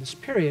Tokyo in this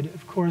period,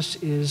 of course,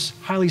 is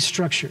highly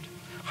structured,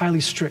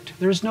 highly strict.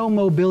 There's no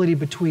mobility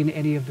between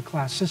any of the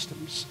class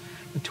systems,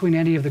 between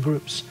any of the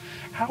groups.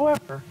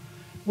 However,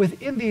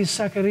 within these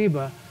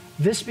sakariba,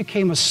 this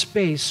became a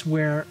space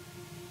where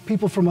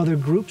people from other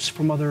groups,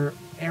 from other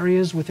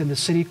areas within the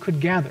city could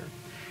gather.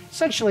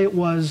 Essentially, it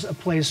was a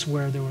place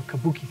where there were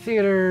kabuki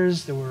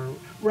theaters, there were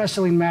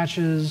wrestling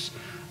matches,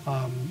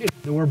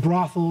 there were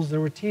brothels, there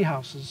were tea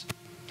houses.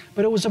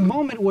 But it was a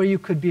moment where you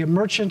could be a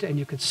merchant and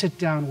you could sit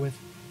down with,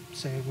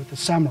 say, with a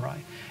samurai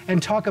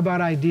and talk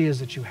about ideas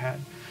that you had,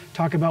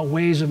 talk about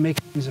ways of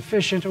making things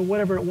efficient or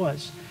whatever it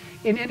was.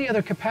 In any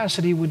other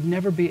capacity, you would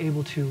never be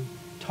able to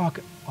talk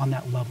on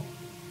that level.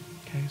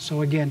 Okay?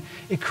 So again,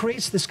 it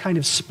creates this kind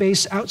of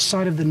space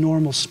outside of the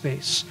normal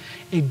space,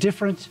 a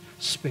different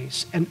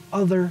space, an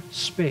other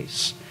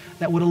space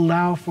that would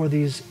allow for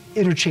these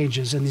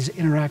interchanges and these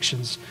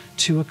interactions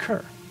to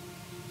occur.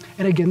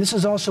 And again, this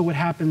is also what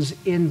happens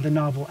in the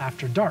novel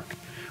After Dark,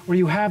 where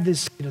you have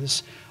this,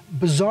 this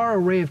bizarre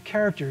array of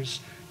characters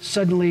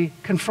suddenly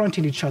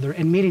confronting each other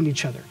and meeting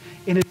each other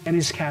in a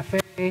Denny's cafe,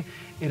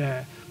 in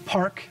a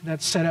park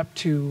that's set up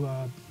to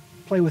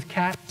play with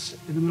cats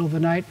in the middle of the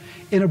night,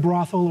 in a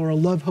brothel or a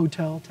love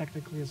hotel,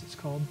 technically as it's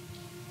called.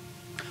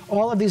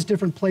 All of these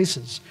different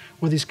places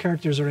where these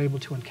characters are able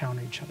to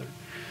encounter each other.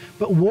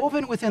 But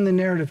woven within the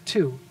narrative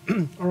too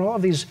are all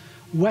of these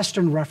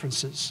Western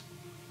references.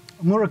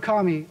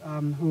 Murakami,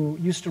 who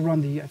used to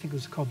run the, I think it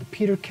was called the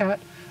Peter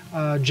Cat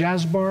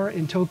jazz bar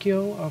in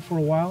Tokyo for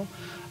a while,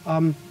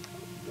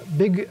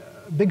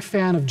 big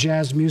fan of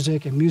jazz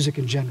music and music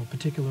in general,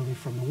 particularly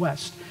from the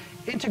West,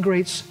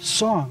 integrates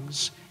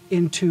songs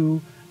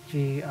into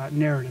the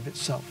narrative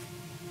itself.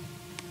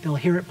 They'll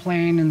hear it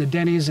playing in the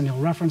Denny's and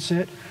he'll reference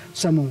it.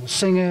 Someone will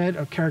sing it,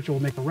 a character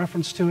will make a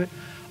reference to it.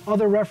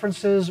 Other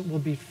references will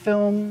be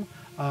film,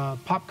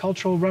 pop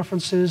cultural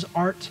references,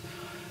 art.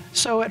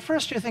 So at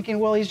first you're thinking,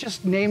 well, he's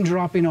just name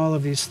dropping all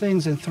of these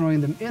things and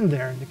throwing them in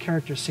there, and the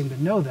characters seem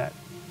to know that.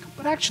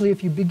 But actually,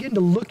 if you begin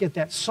to look at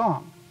that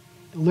song,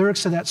 the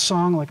lyrics of that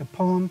song like a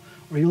poem,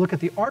 or you look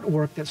at the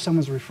artwork that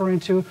someone's referring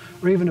to,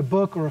 or even a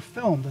book or a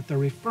film that they're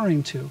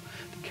referring to,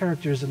 the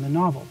characters in the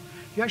novel,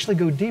 if you actually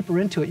go deeper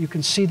into it, you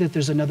can see that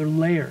there's another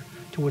layer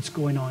to what's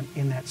going on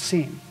in that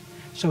scene.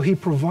 So he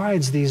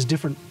provides these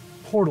different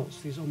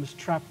portals, these almost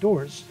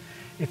trapdoors.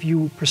 If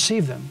you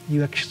perceive them,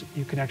 you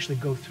can actually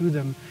go through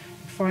them,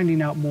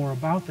 finding out more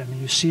about them, and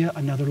you see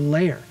another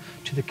layer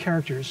to the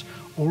characters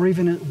or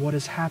even what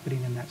is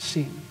happening in that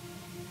scene.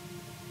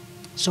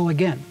 So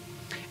again,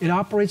 it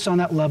operates on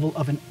that level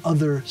of an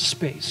other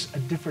space, a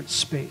different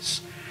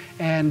space.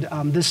 And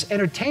this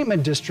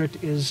entertainment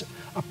district is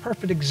a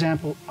perfect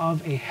example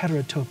of a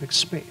heterotopic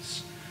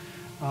space,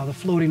 the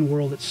floating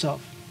world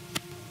itself.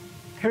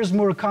 Here's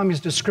Murakami's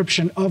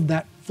description of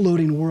that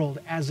floating world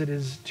as it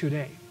is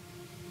today.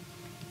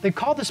 They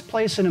call this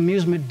place an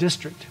amusement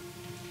district.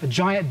 The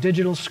giant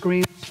digital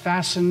screens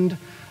fastened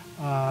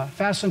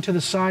to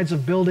the sides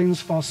of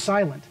buildings fall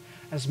silent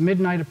as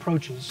midnight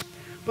approaches,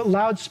 but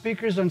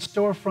loudspeakers on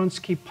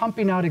storefronts keep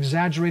pumping out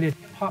exaggerated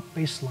hip-hop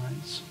bass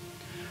lines.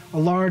 A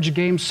large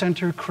game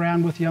center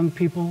crammed with young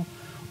people,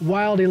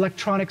 wild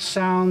electronic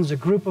sounds, a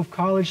group of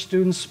college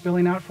students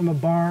spilling out from a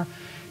bar,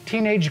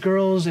 teenage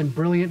girls in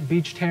brilliant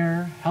beached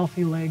hair,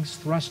 healthy legs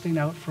thrusting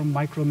out from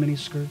micro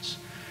miniskirts,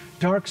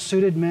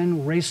 dark-suited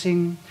men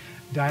racing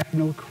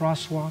diagonal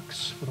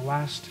crosswalks for the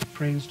last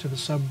trains to the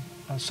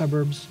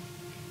suburbs.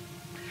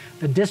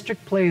 The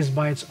district plays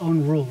by its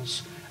own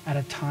rules at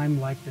a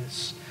time like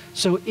this.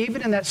 So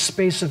even in that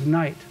space of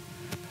night,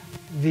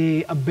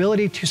 the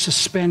ability to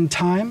suspend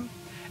time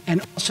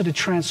and also to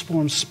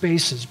transform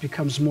spaces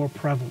becomes more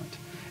prevalent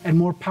and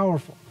more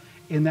powerful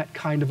in that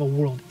kind of a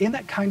world, in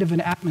that kind of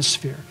an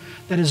atmosphere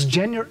that is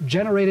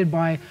generated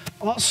by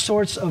all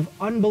sorts of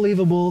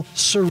unbelievable,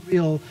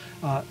 surreal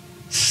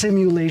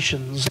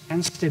simulations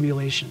and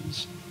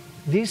stimulations.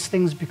 These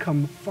things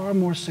become far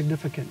more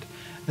significant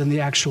than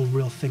the actual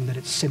real thing that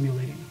it's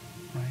simulating,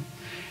 right?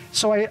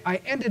 So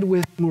I ended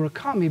with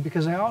Murakami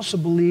because I also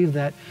believe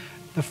that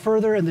the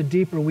further and the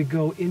deeper we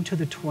go into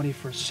the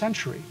 21st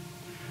century,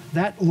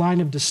 that line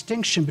of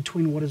distinction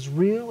between what is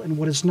real and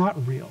what is not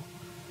real,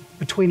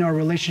 between our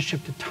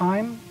relationship to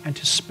time and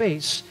to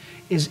space,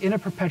 is in a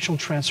perpetual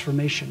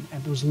transformation,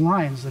 and those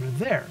lines that are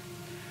there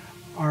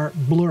are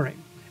blurring.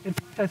 In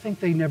fact, I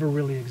think they never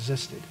really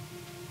existed.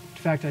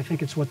 In fact, I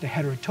think it's what the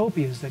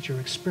heterotopia is that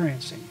you're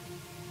experiencing.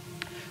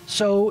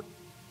 So,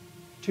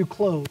 to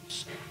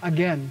close,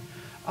 again,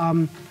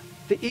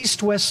 The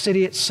East-West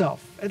city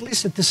itself, at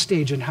least at this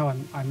stage and how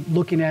I'm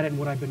looking at it and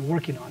what I've been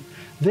working on,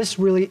 this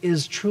really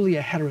is truly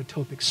a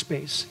heterotopic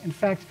space. In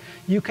fact,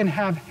 you can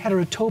have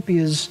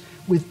heterotopias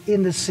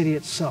within the city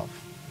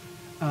itself,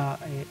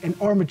 an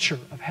armature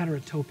of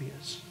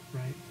heterotopias,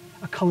 right?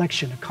 A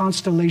collection, a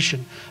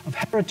constellation of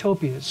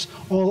heterotopias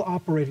all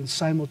operating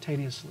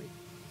simultaneously.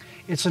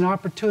 It's an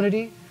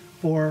opportunity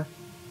for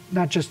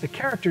not just the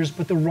characters,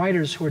 but the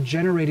writers who are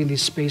generating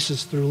these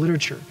spaces through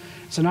literature.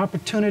 It's an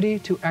opportunity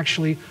to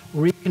actually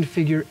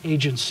reconfigure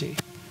agency,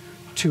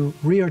 to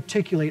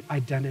rearticulate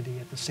identity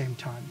at the same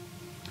time.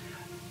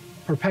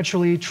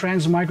 Perpetually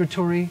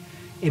transmigratory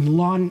in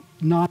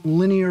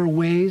non-linear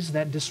ways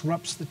that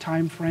disrupts the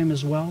time frame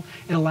as well.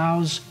 It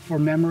allows for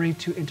memory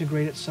to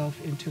integrate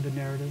itself into the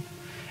narrative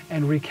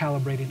and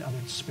recalibrating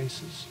other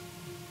spaces.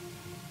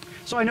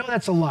 So I know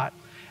that's a lot.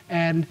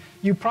 And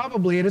you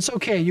probably, and it's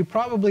okay, you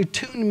probably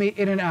tuned me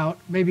in and out,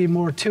 maybe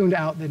more tuned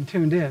out than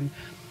tuned in,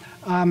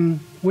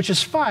 which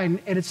is fine,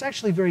 and it's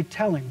actually very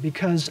telling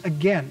because,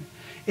 again,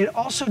 it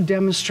also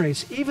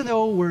demonstrates, even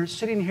though we're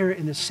sitting here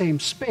in the same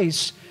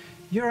space,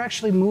 you're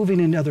actually moving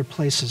in other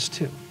places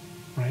too,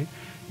 right?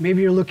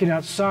 Maybe you're looking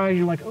outside, and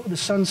you're like, oh, the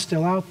sun's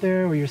still out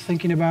there, or you're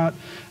thinking about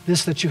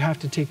this that you have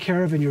to take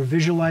care of, and you're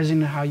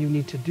visualizing how you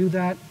need to do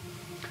that.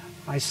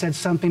 I said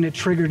something that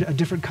triggered a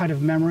different kind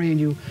of memory, and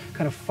you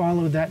kind of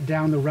follow that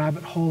down the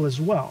rabbit hole as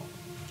well,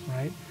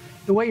 right?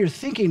 The way you're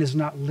thinking is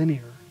not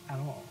linear at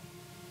all,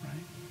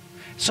 right?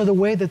 So the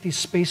way that these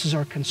spaces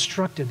are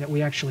constructed that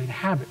we actually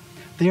inhabit,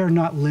 they are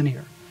not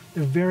linear.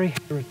 They're very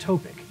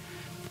heterotopic.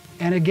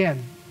 And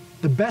again,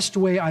 the best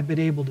way I've been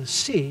able to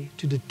see,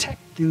 to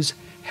detect these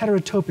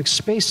heterotopic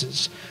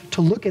spaces,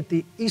 to look at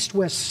the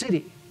East-West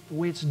city, the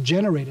way it's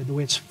generated, the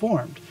way it's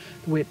formed,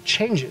 the way it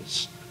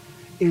changes,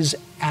 is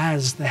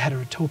as the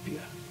heterotopia,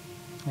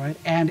 right?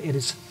 And it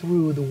is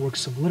through the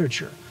works of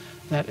literature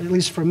that, at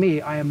least for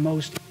me, I am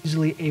most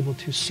easily able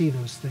to see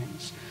those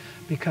things,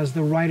 because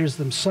the writers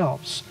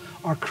themselves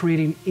are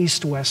creating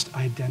East-West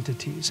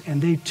identities,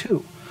 and they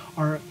too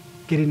are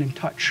getting in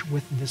touch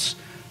with this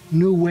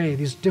new way,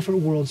 these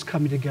different worlds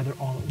coming together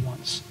all at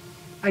once.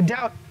 I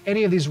doubt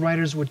any of these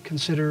writers would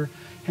consider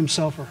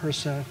himself or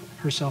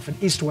herself an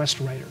East-West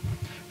writer.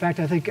 In fact,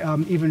 I think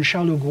even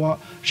Charles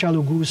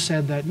Legault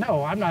said that,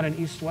 no, I'm not an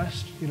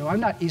East-West. You know,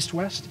 I'm not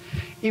East-West,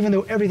 even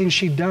though everything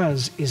she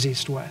does is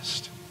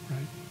East-West, right?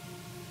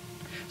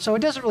 So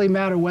it doesn't really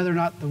matter whether or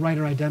not the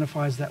writer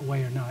identifies that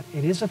way or not.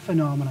 It is a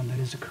phenomenon that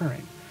is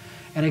occurring.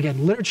 And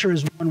again, literature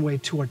is one way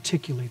to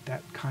articulate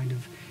that kind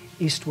of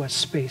East-West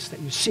space that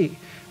you see.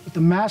 With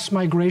the mass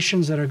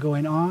migrations that are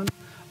going on,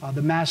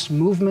 the mass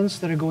movements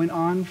that are going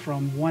on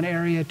from one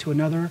area to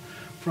another,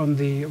 from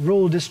the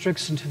rural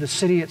districts into the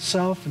city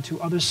itself and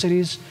to other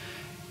cities,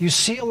 you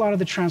see a lot of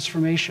the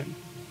transformation,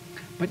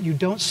 but you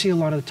don't see a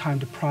lot of the time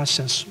to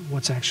process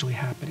what's actually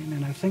happening.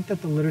 And I think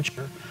that the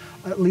literature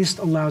at least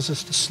allows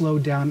us to slow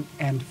down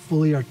and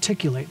fully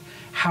articulate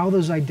how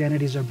those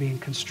identities are being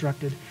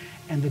constructed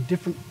and the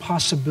different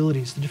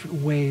possibilities, the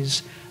different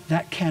ways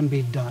that can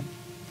be done.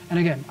 And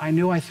again, I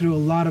know I threw a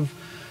lot of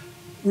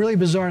really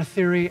bizarre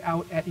theory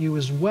out at you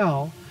as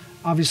well.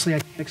 Obviously, I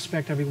can't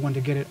expect everyone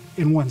to get it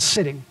in one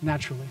sitting,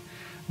 naturally.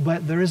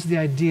 But there is the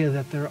idea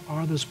that there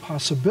are those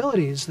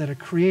possibilities that are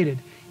created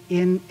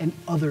in an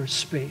other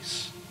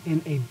space,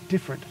 in a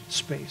different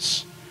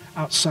space,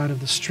 outside of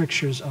the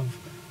strictures of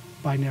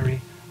binary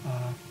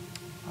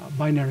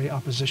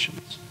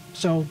oppositions.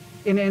 So,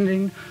 in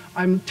ending,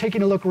 I'm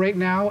taking a look right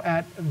now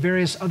at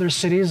various other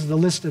cities. The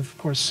list, of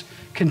course,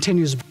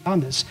 continues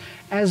beyond this,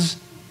 as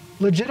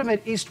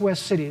legitimate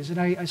East-West cities. And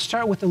I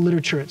start with the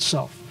literature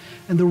itself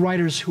and the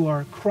writers who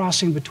are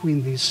crossing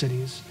between these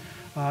cities,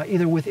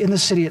 either within the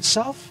city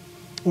itself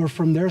or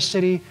from their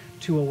city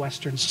to a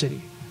Western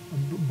city,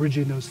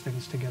 bridging those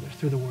things together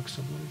through the works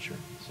of literature.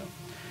 So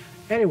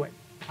anyway,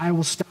 I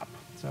will stop.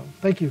 So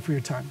thank you for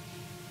your time.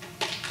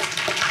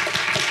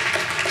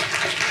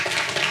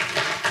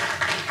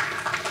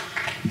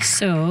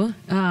 So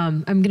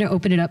I'm going to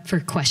open it up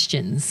for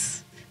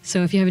questions.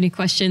 So if you have any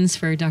questions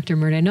for Dr.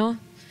 Moreno,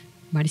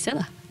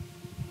 Maricela.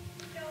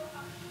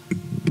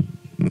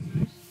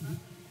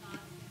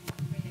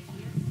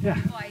 Yeah.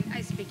 Oh,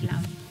 I speak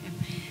loud.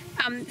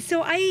 Yeah.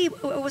 So I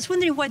was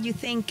wondering what you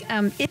think,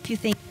 if you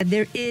think that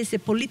there is a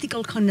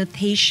political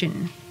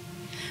connotation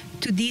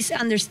to this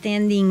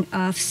understanding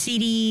of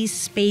cities,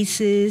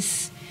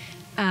 spaces,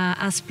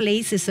 as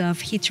places of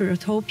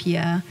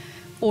heterotopia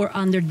or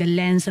under the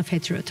lens of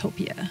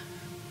heterotopia.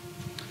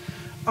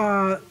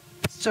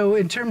 So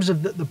in terms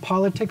of the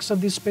politics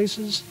of these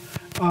spaces?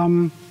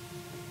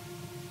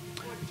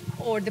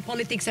 Or the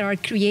politics that are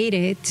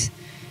created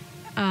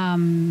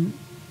when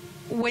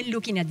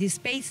looking at these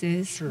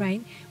spaces, sure.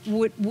 right?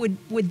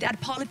 Would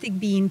that politic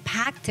be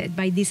impacted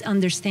by this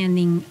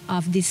understanding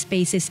of these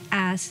spaces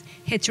as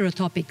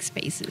heterotopic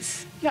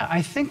spaces? Yeah,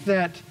 I think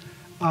that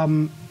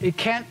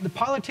the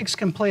politics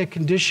can play a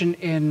condition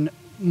in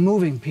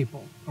moving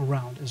people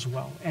around as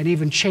well, and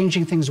even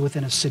changing things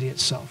within a city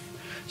itself.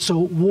 So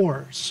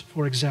wars,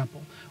 for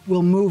example,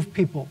 will move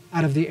people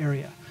out of the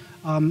area.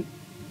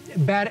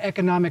 Bad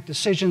economic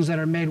decisions that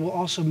are made will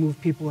also move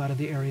people out of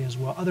the area as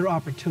well, other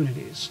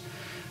opportunities.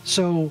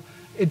 So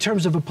in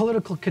terms of a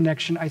political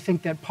connection, I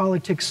think that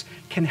politics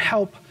can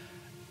help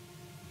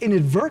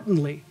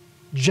inadvertently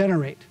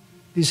generate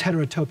these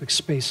heterotopic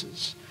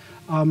spaces.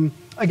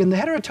 Again, the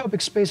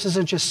heterotopic space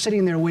isn't just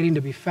sitting there waiting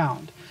to be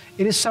found.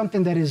 It is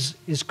something that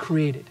is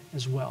created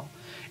as well.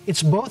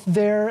 It's both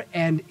there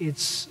and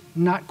it's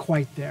not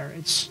quite there.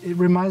 It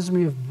reminds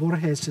me of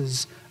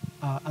Borges's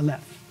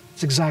Aleph.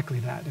 It's exactly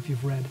that, if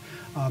you've read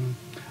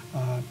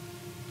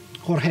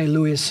Jorge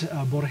Luis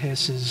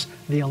Borges's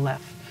The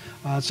Aleph.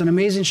 It's an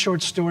amazing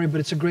short story, but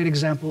it's a great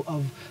example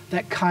of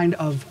that kind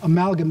of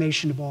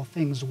amalgamation of all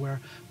things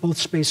where both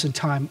space and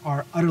time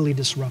are utterly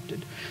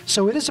disrupted.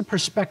 So it is a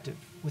perspective,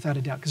 without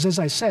a doubt, because as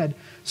I said,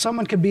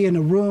 someone could be in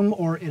a room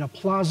or in a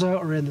plaza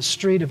or in the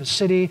street of a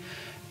city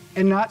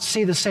and not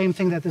see the same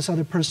thing that this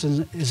other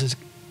person is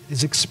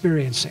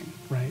experiencing,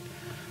 right?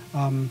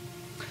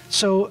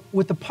 So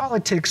with the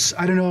politics,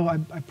 I don't know, I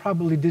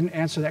probably didn't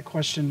answer that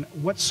question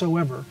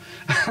whatsoever.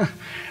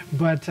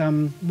 But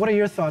what are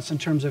your thoughts in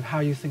terms of how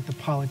you think the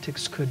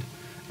politics could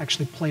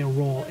actually play a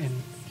role in?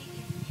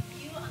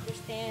 If you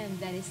understand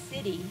that a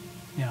city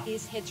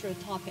is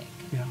heterotopic,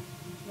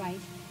 right?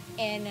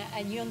 And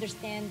you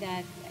understand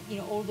that, you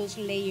know, all those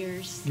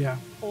layers,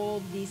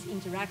 all these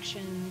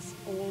interactions,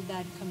 all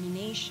that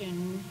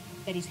combination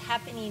that is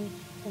happening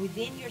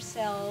within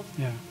yourself,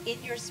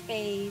 in your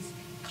space,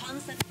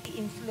 constantly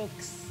in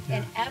flux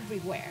and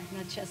everywhere,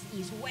 not just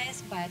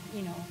east-west, but,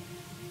 you know,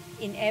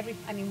 in every,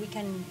 I mean, we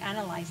can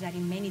analyze that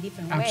in many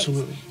different ways.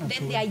 Absolutely.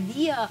 Then the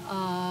idea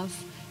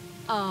of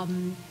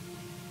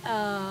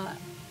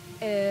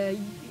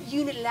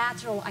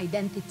unilateral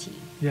identity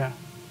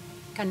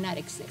cannot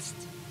exist,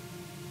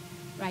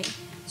 right?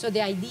 So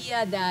the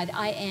idea that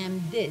I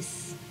am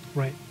this,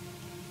 right,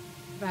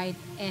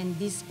 and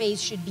this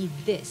space should be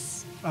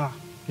this,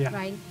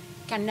 right,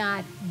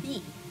 cannot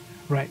be.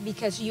 Right.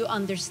 Because you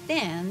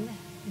understand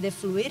the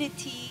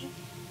fluidity,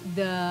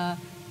 the,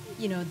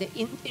 you know, the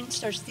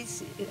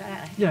interstices.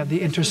 The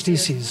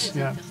interstices.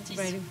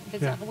 Right.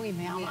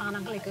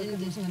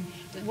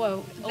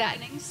 Well,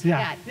 openings.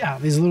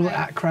 These little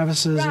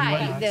crevices and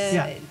whatnot.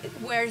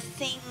 Where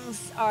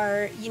things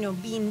are, you know,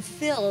 being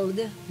filled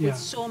with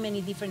so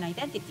many different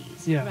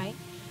identities. Right.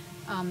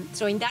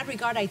 So in that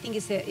regard, I think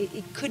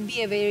it could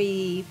be a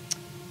very,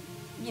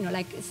 you know,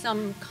 like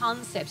some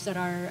concepts that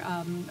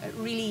are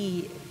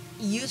really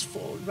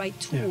useful, right,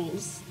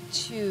 tools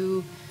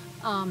to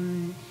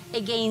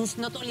against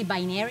not only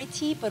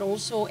binarity but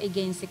also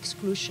against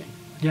exclusion.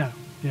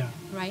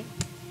 Right.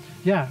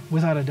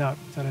 Without a doubt,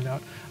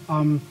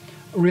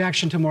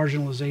 reaction to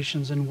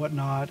marginalizations and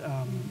whatnot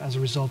as a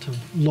result of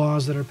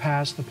laws that are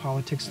passed, the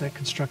politics that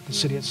construct the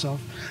city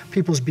itself,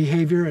 people's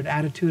behavior and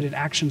attitude and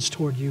actions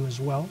toward you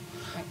as well,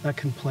 that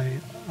can play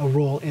a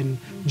role in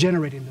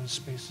generating those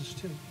spaces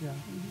too.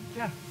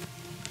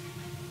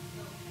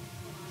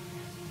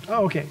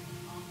 Oh, okay.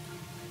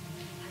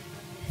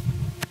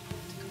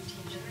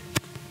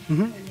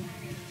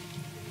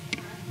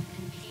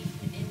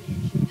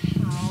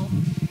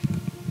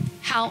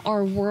 How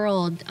our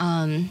world,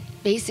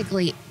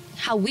 basically,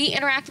 how we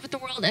interact with the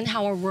world and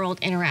how our world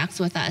interacts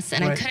with us.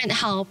 And I couldn't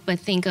help but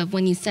think of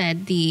when you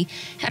said the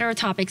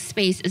heterotopic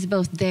space is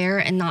both there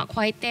and not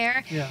quite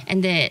there,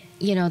 and that,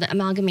 you know, the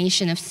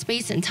amalgamation of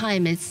space and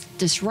time is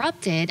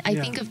disrupted. I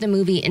think of the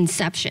movie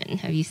Inception.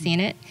 Have you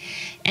seen it?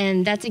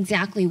 And that's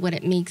exactly what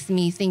it makes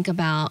me think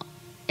about.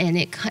 And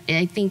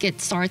I think it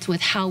starts with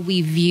how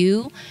we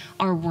view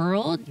our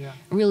world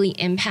really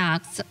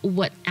impacts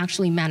what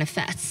actually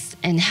manifests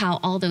and how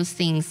all those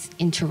things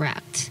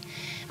interact.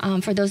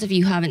 For those of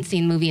you who haven't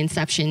seen the movie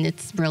Inception,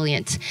 it's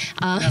brilliant.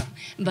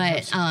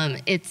 But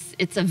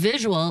it's a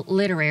visual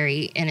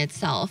literary in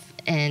itself.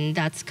 And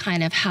that's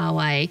kind of how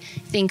I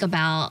think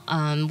about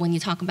when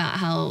you talk about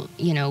how,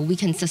 you know, we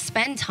can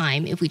suspend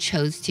time if we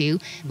chose to.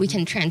 We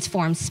can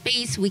transform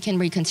space. We can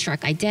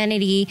reconstruct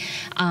identity.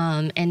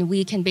 And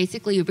we can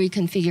basically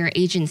reconfigure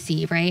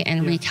agency, right?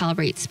 And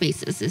recalibrate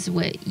spaces is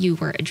what you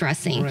were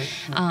addressing.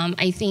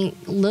 I think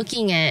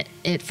looking at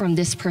it from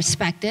this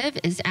perspective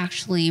is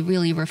actually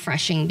really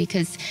refreshing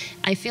because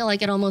I feel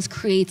like it almost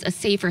creates a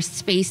safer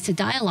space to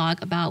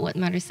dialogue about what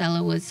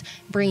Maricela was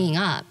bringing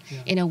up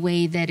in a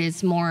way that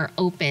is more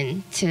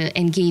open to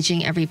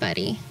engaging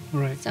everybody.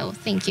 So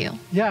thank you.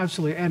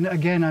 Absolutely. And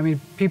again, I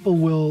mean, people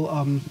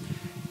will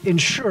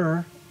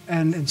ensure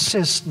and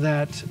insist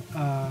that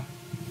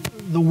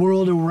the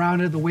world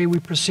around it, the way we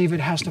perceive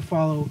it, has to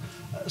follow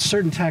a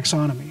certain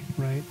taxonomy,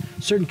 right?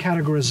 Certain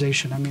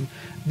categorization. I mean,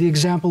 the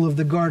example of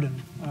the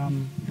garden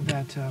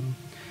that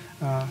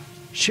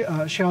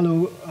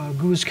Xiaolu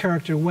Gu's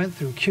character went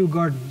through, Kew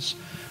Gardens,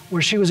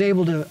 where she was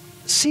able to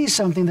see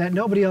something that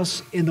nobody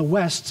else in the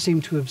West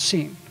seemed to have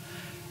seen.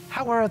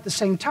 However, at the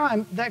same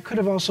time, that could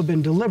have also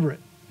been deliberate,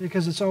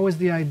 because it's always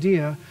the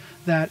idea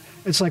that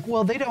it's like,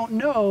 well, they don't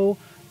know,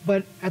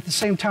 but at the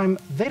same time,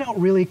 they don't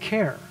really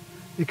care,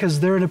 because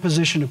they're in a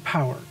position of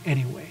power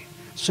anyway.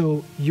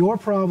 So your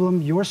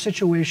problem, your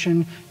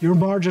situation, your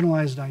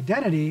marginalized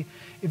identity,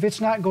 if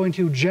it's not going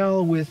to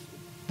gel with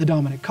the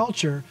dominant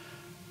culture,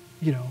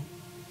 you know,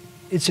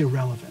 it's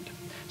irrelevant.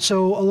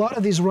 So a lot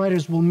of these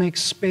writers will make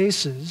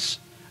spaces,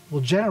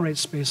 will generate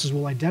spaces,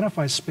 will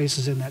identify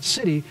spaces in that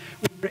city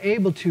where they're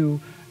able to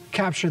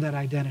capture that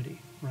identity,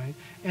 right?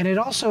 And it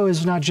also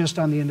is not just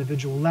on the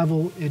individual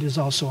level, it is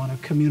also on a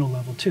communal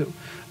level too.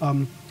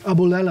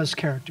 Abulela's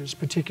characters,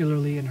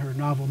 particularly in her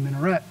novel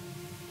Minaret,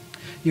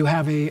 you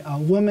have a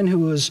woman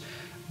who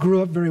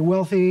grew up very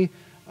wealthy,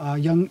 a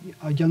young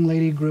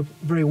lady grew up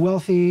very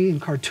wealthy in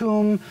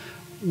Khartoum,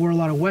 wore a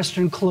lot of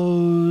Western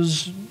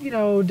clothes, you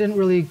know, didn't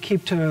really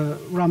keep to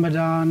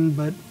Ramadan,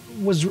 but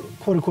was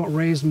quote unquote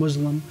raised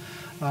Muslim,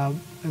 at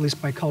least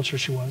by culture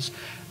she was.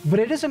 But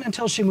it isn't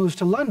until she moves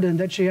to London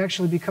that she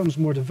actually becomes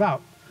more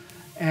devout.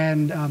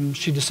 And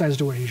she decides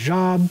to wear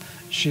hijab,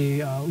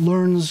 she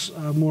learns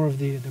more of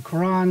the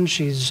Quran,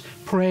 she's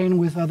praying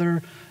with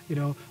other, you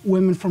know,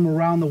 women from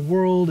around the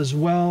world as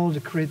well to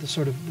create the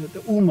sort of the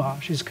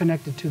ummah. She's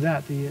connected to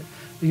that, the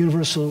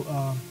universal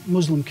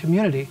Muslim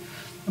community.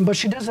 But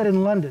she does that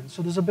in London,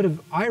 so there's a bit of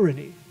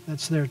irony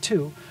that's there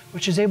too.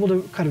 But she's able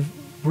to kind of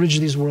bridge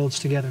these worlds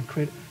together and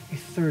create a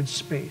third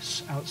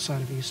space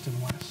outside of East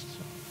and West. So,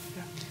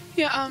 yeah.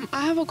 Yeah,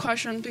 I have a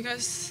question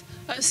because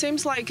it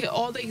seems like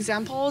all the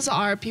examples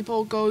are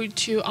people go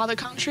to other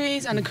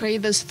countries and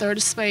create this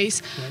third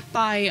space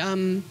by,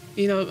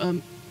 you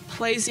know,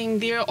 placing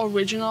their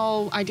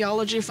original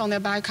ideology from their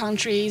back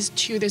countries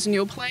to this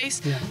new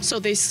place. Yeah. So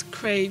this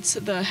creates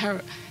the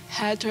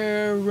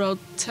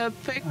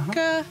heterotypic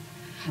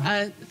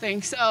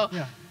thing. So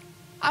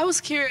I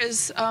was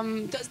curious,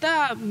 does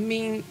that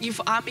mean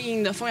if I'm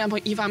in, for example,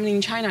 if I'm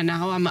in China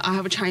now, I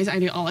have a Chinese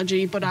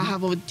ideology, but I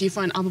have a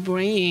different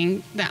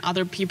upbringing than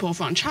other people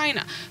from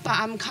China, but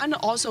I'm kind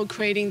of also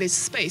creating this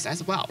space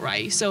as well,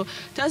 right? So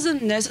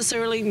doesn't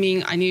necessarily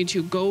mean I need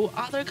to go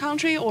other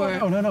country or?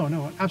 Oh,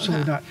 no,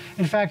 absolutely not.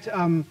 In fact,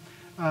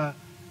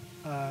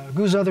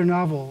 Gu's other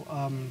novel,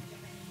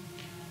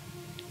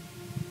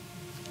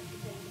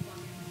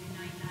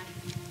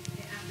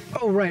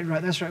 oh, right,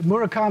 that's right.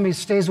 Murakami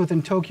stays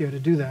within Tokyo to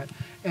do that.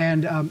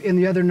 And in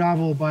the other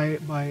novel by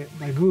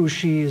Gu,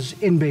 she is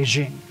in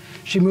Beijing.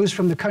 She moves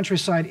from the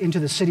countryside into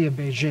the city of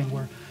Beijing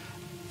where,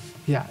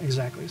 yeah,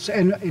 exactly. So,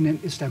 and in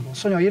Istanbul.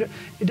 So no, it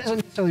doesn't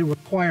necessarily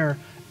require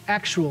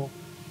actual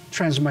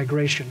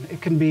transmigration.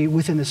 It can be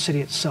within the city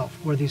itself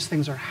where these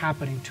things are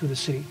happening to the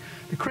city.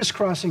 The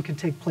crisscrossing can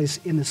take place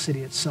in the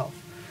city itself.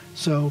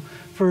 So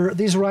for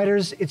these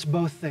writers, it's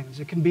both things.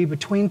 It can be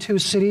between two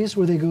cities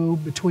where they go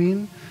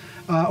between,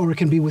 or it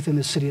can be within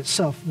the city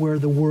itself where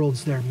the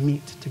worlds there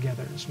meet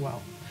together as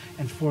well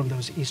and form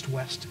those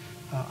East-West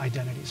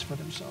identities for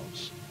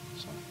themselves.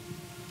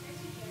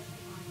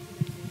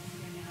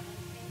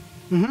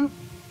 So.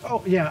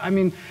 Oh, yeah, I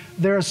mean,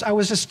 I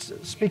was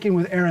just speaking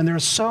with Aaron, there are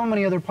so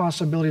many other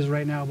possibilities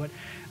right now, but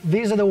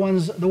these are the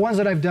ones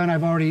that I've done,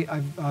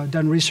 I've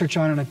done research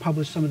on, and I've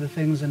published some of the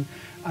things, and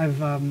I've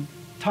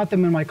taught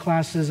them in my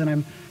classes, and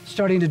I'm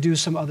starting to do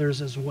some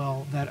others as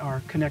well that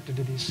are connected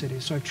to these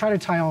cities. So I try to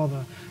tie all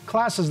the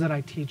classes that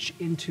I teach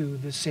into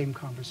this same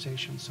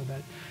conversation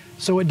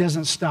so it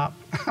doesn't stop.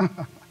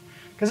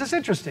 Because it's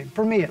interesting,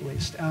 for me at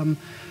least.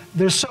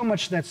 There's so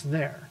much that's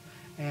there.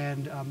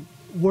 And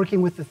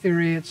working with the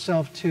theory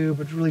itself too,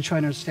 but really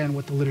trying to understand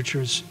what the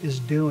literature is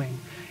doing.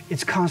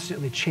 It's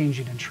constantly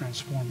changing and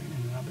transforming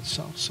in and of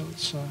itself. So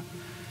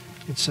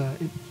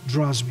it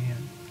draws me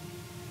in.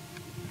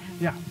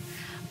 Yeah.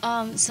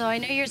 So I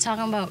know you're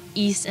talking about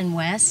East and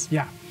West.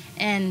 Yeah.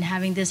 And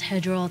having this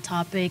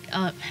heterotopia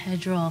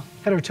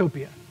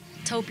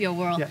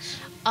world. Yes.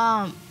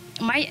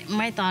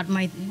 My thought,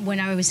 when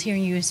I was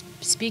hearing you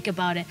speak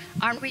about it,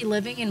 aren't we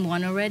living in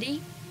one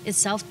already?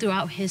 Itself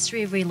throughout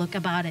history, if we look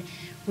about it,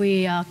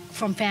 we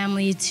from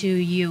family to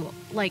you,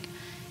 like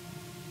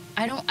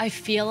I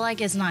feel like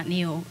it's not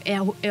new.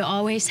 It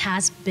always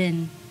has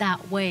been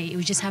that way.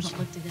 We just haven't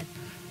looked at it.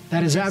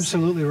 That is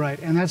absolutely right,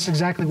 and that's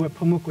exactly what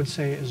Pamuk would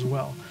say as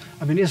well.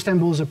 I mean,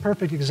 Istanbul is a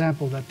perfect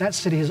example that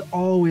city has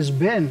always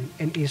been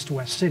an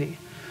East-West city.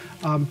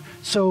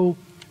 So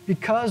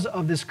because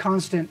of this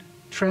constant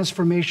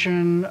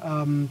transformation,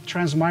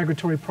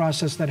 transmigratory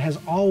process that has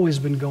always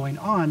been going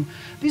on,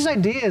 these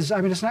ideas,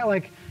 I mean, it's not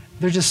like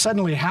they're just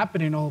suddenly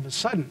happening all of a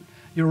sudden.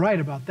 You're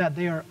right about that.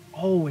 They are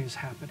always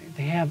happening.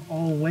 They have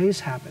always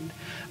happened.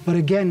 But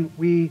again,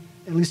 we,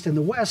 at least in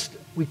the West,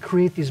 we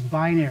create these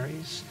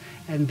binaries.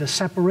 And the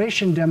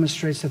separation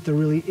demonstrates that there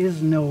really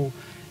is no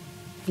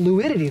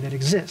fluidity that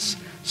exists.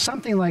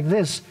 Something like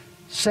this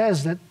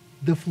says that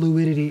the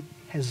fluidity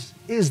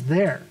is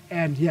there.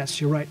 And yes,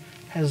 you're right,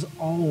 has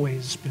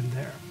always been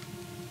there.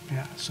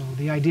 Yeah, so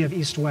the idea of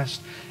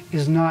East-West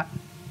is not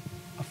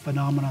a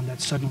phenomenon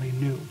that's suddenly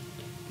new.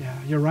 Yeah,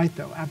 you're right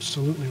though,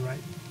 absolutely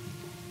right.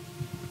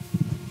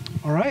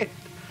 All right.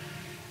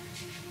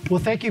 Well,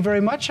 thank you very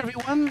much,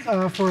 everyone,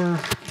 for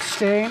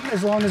staying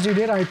as long as you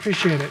did. I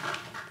appreciate it.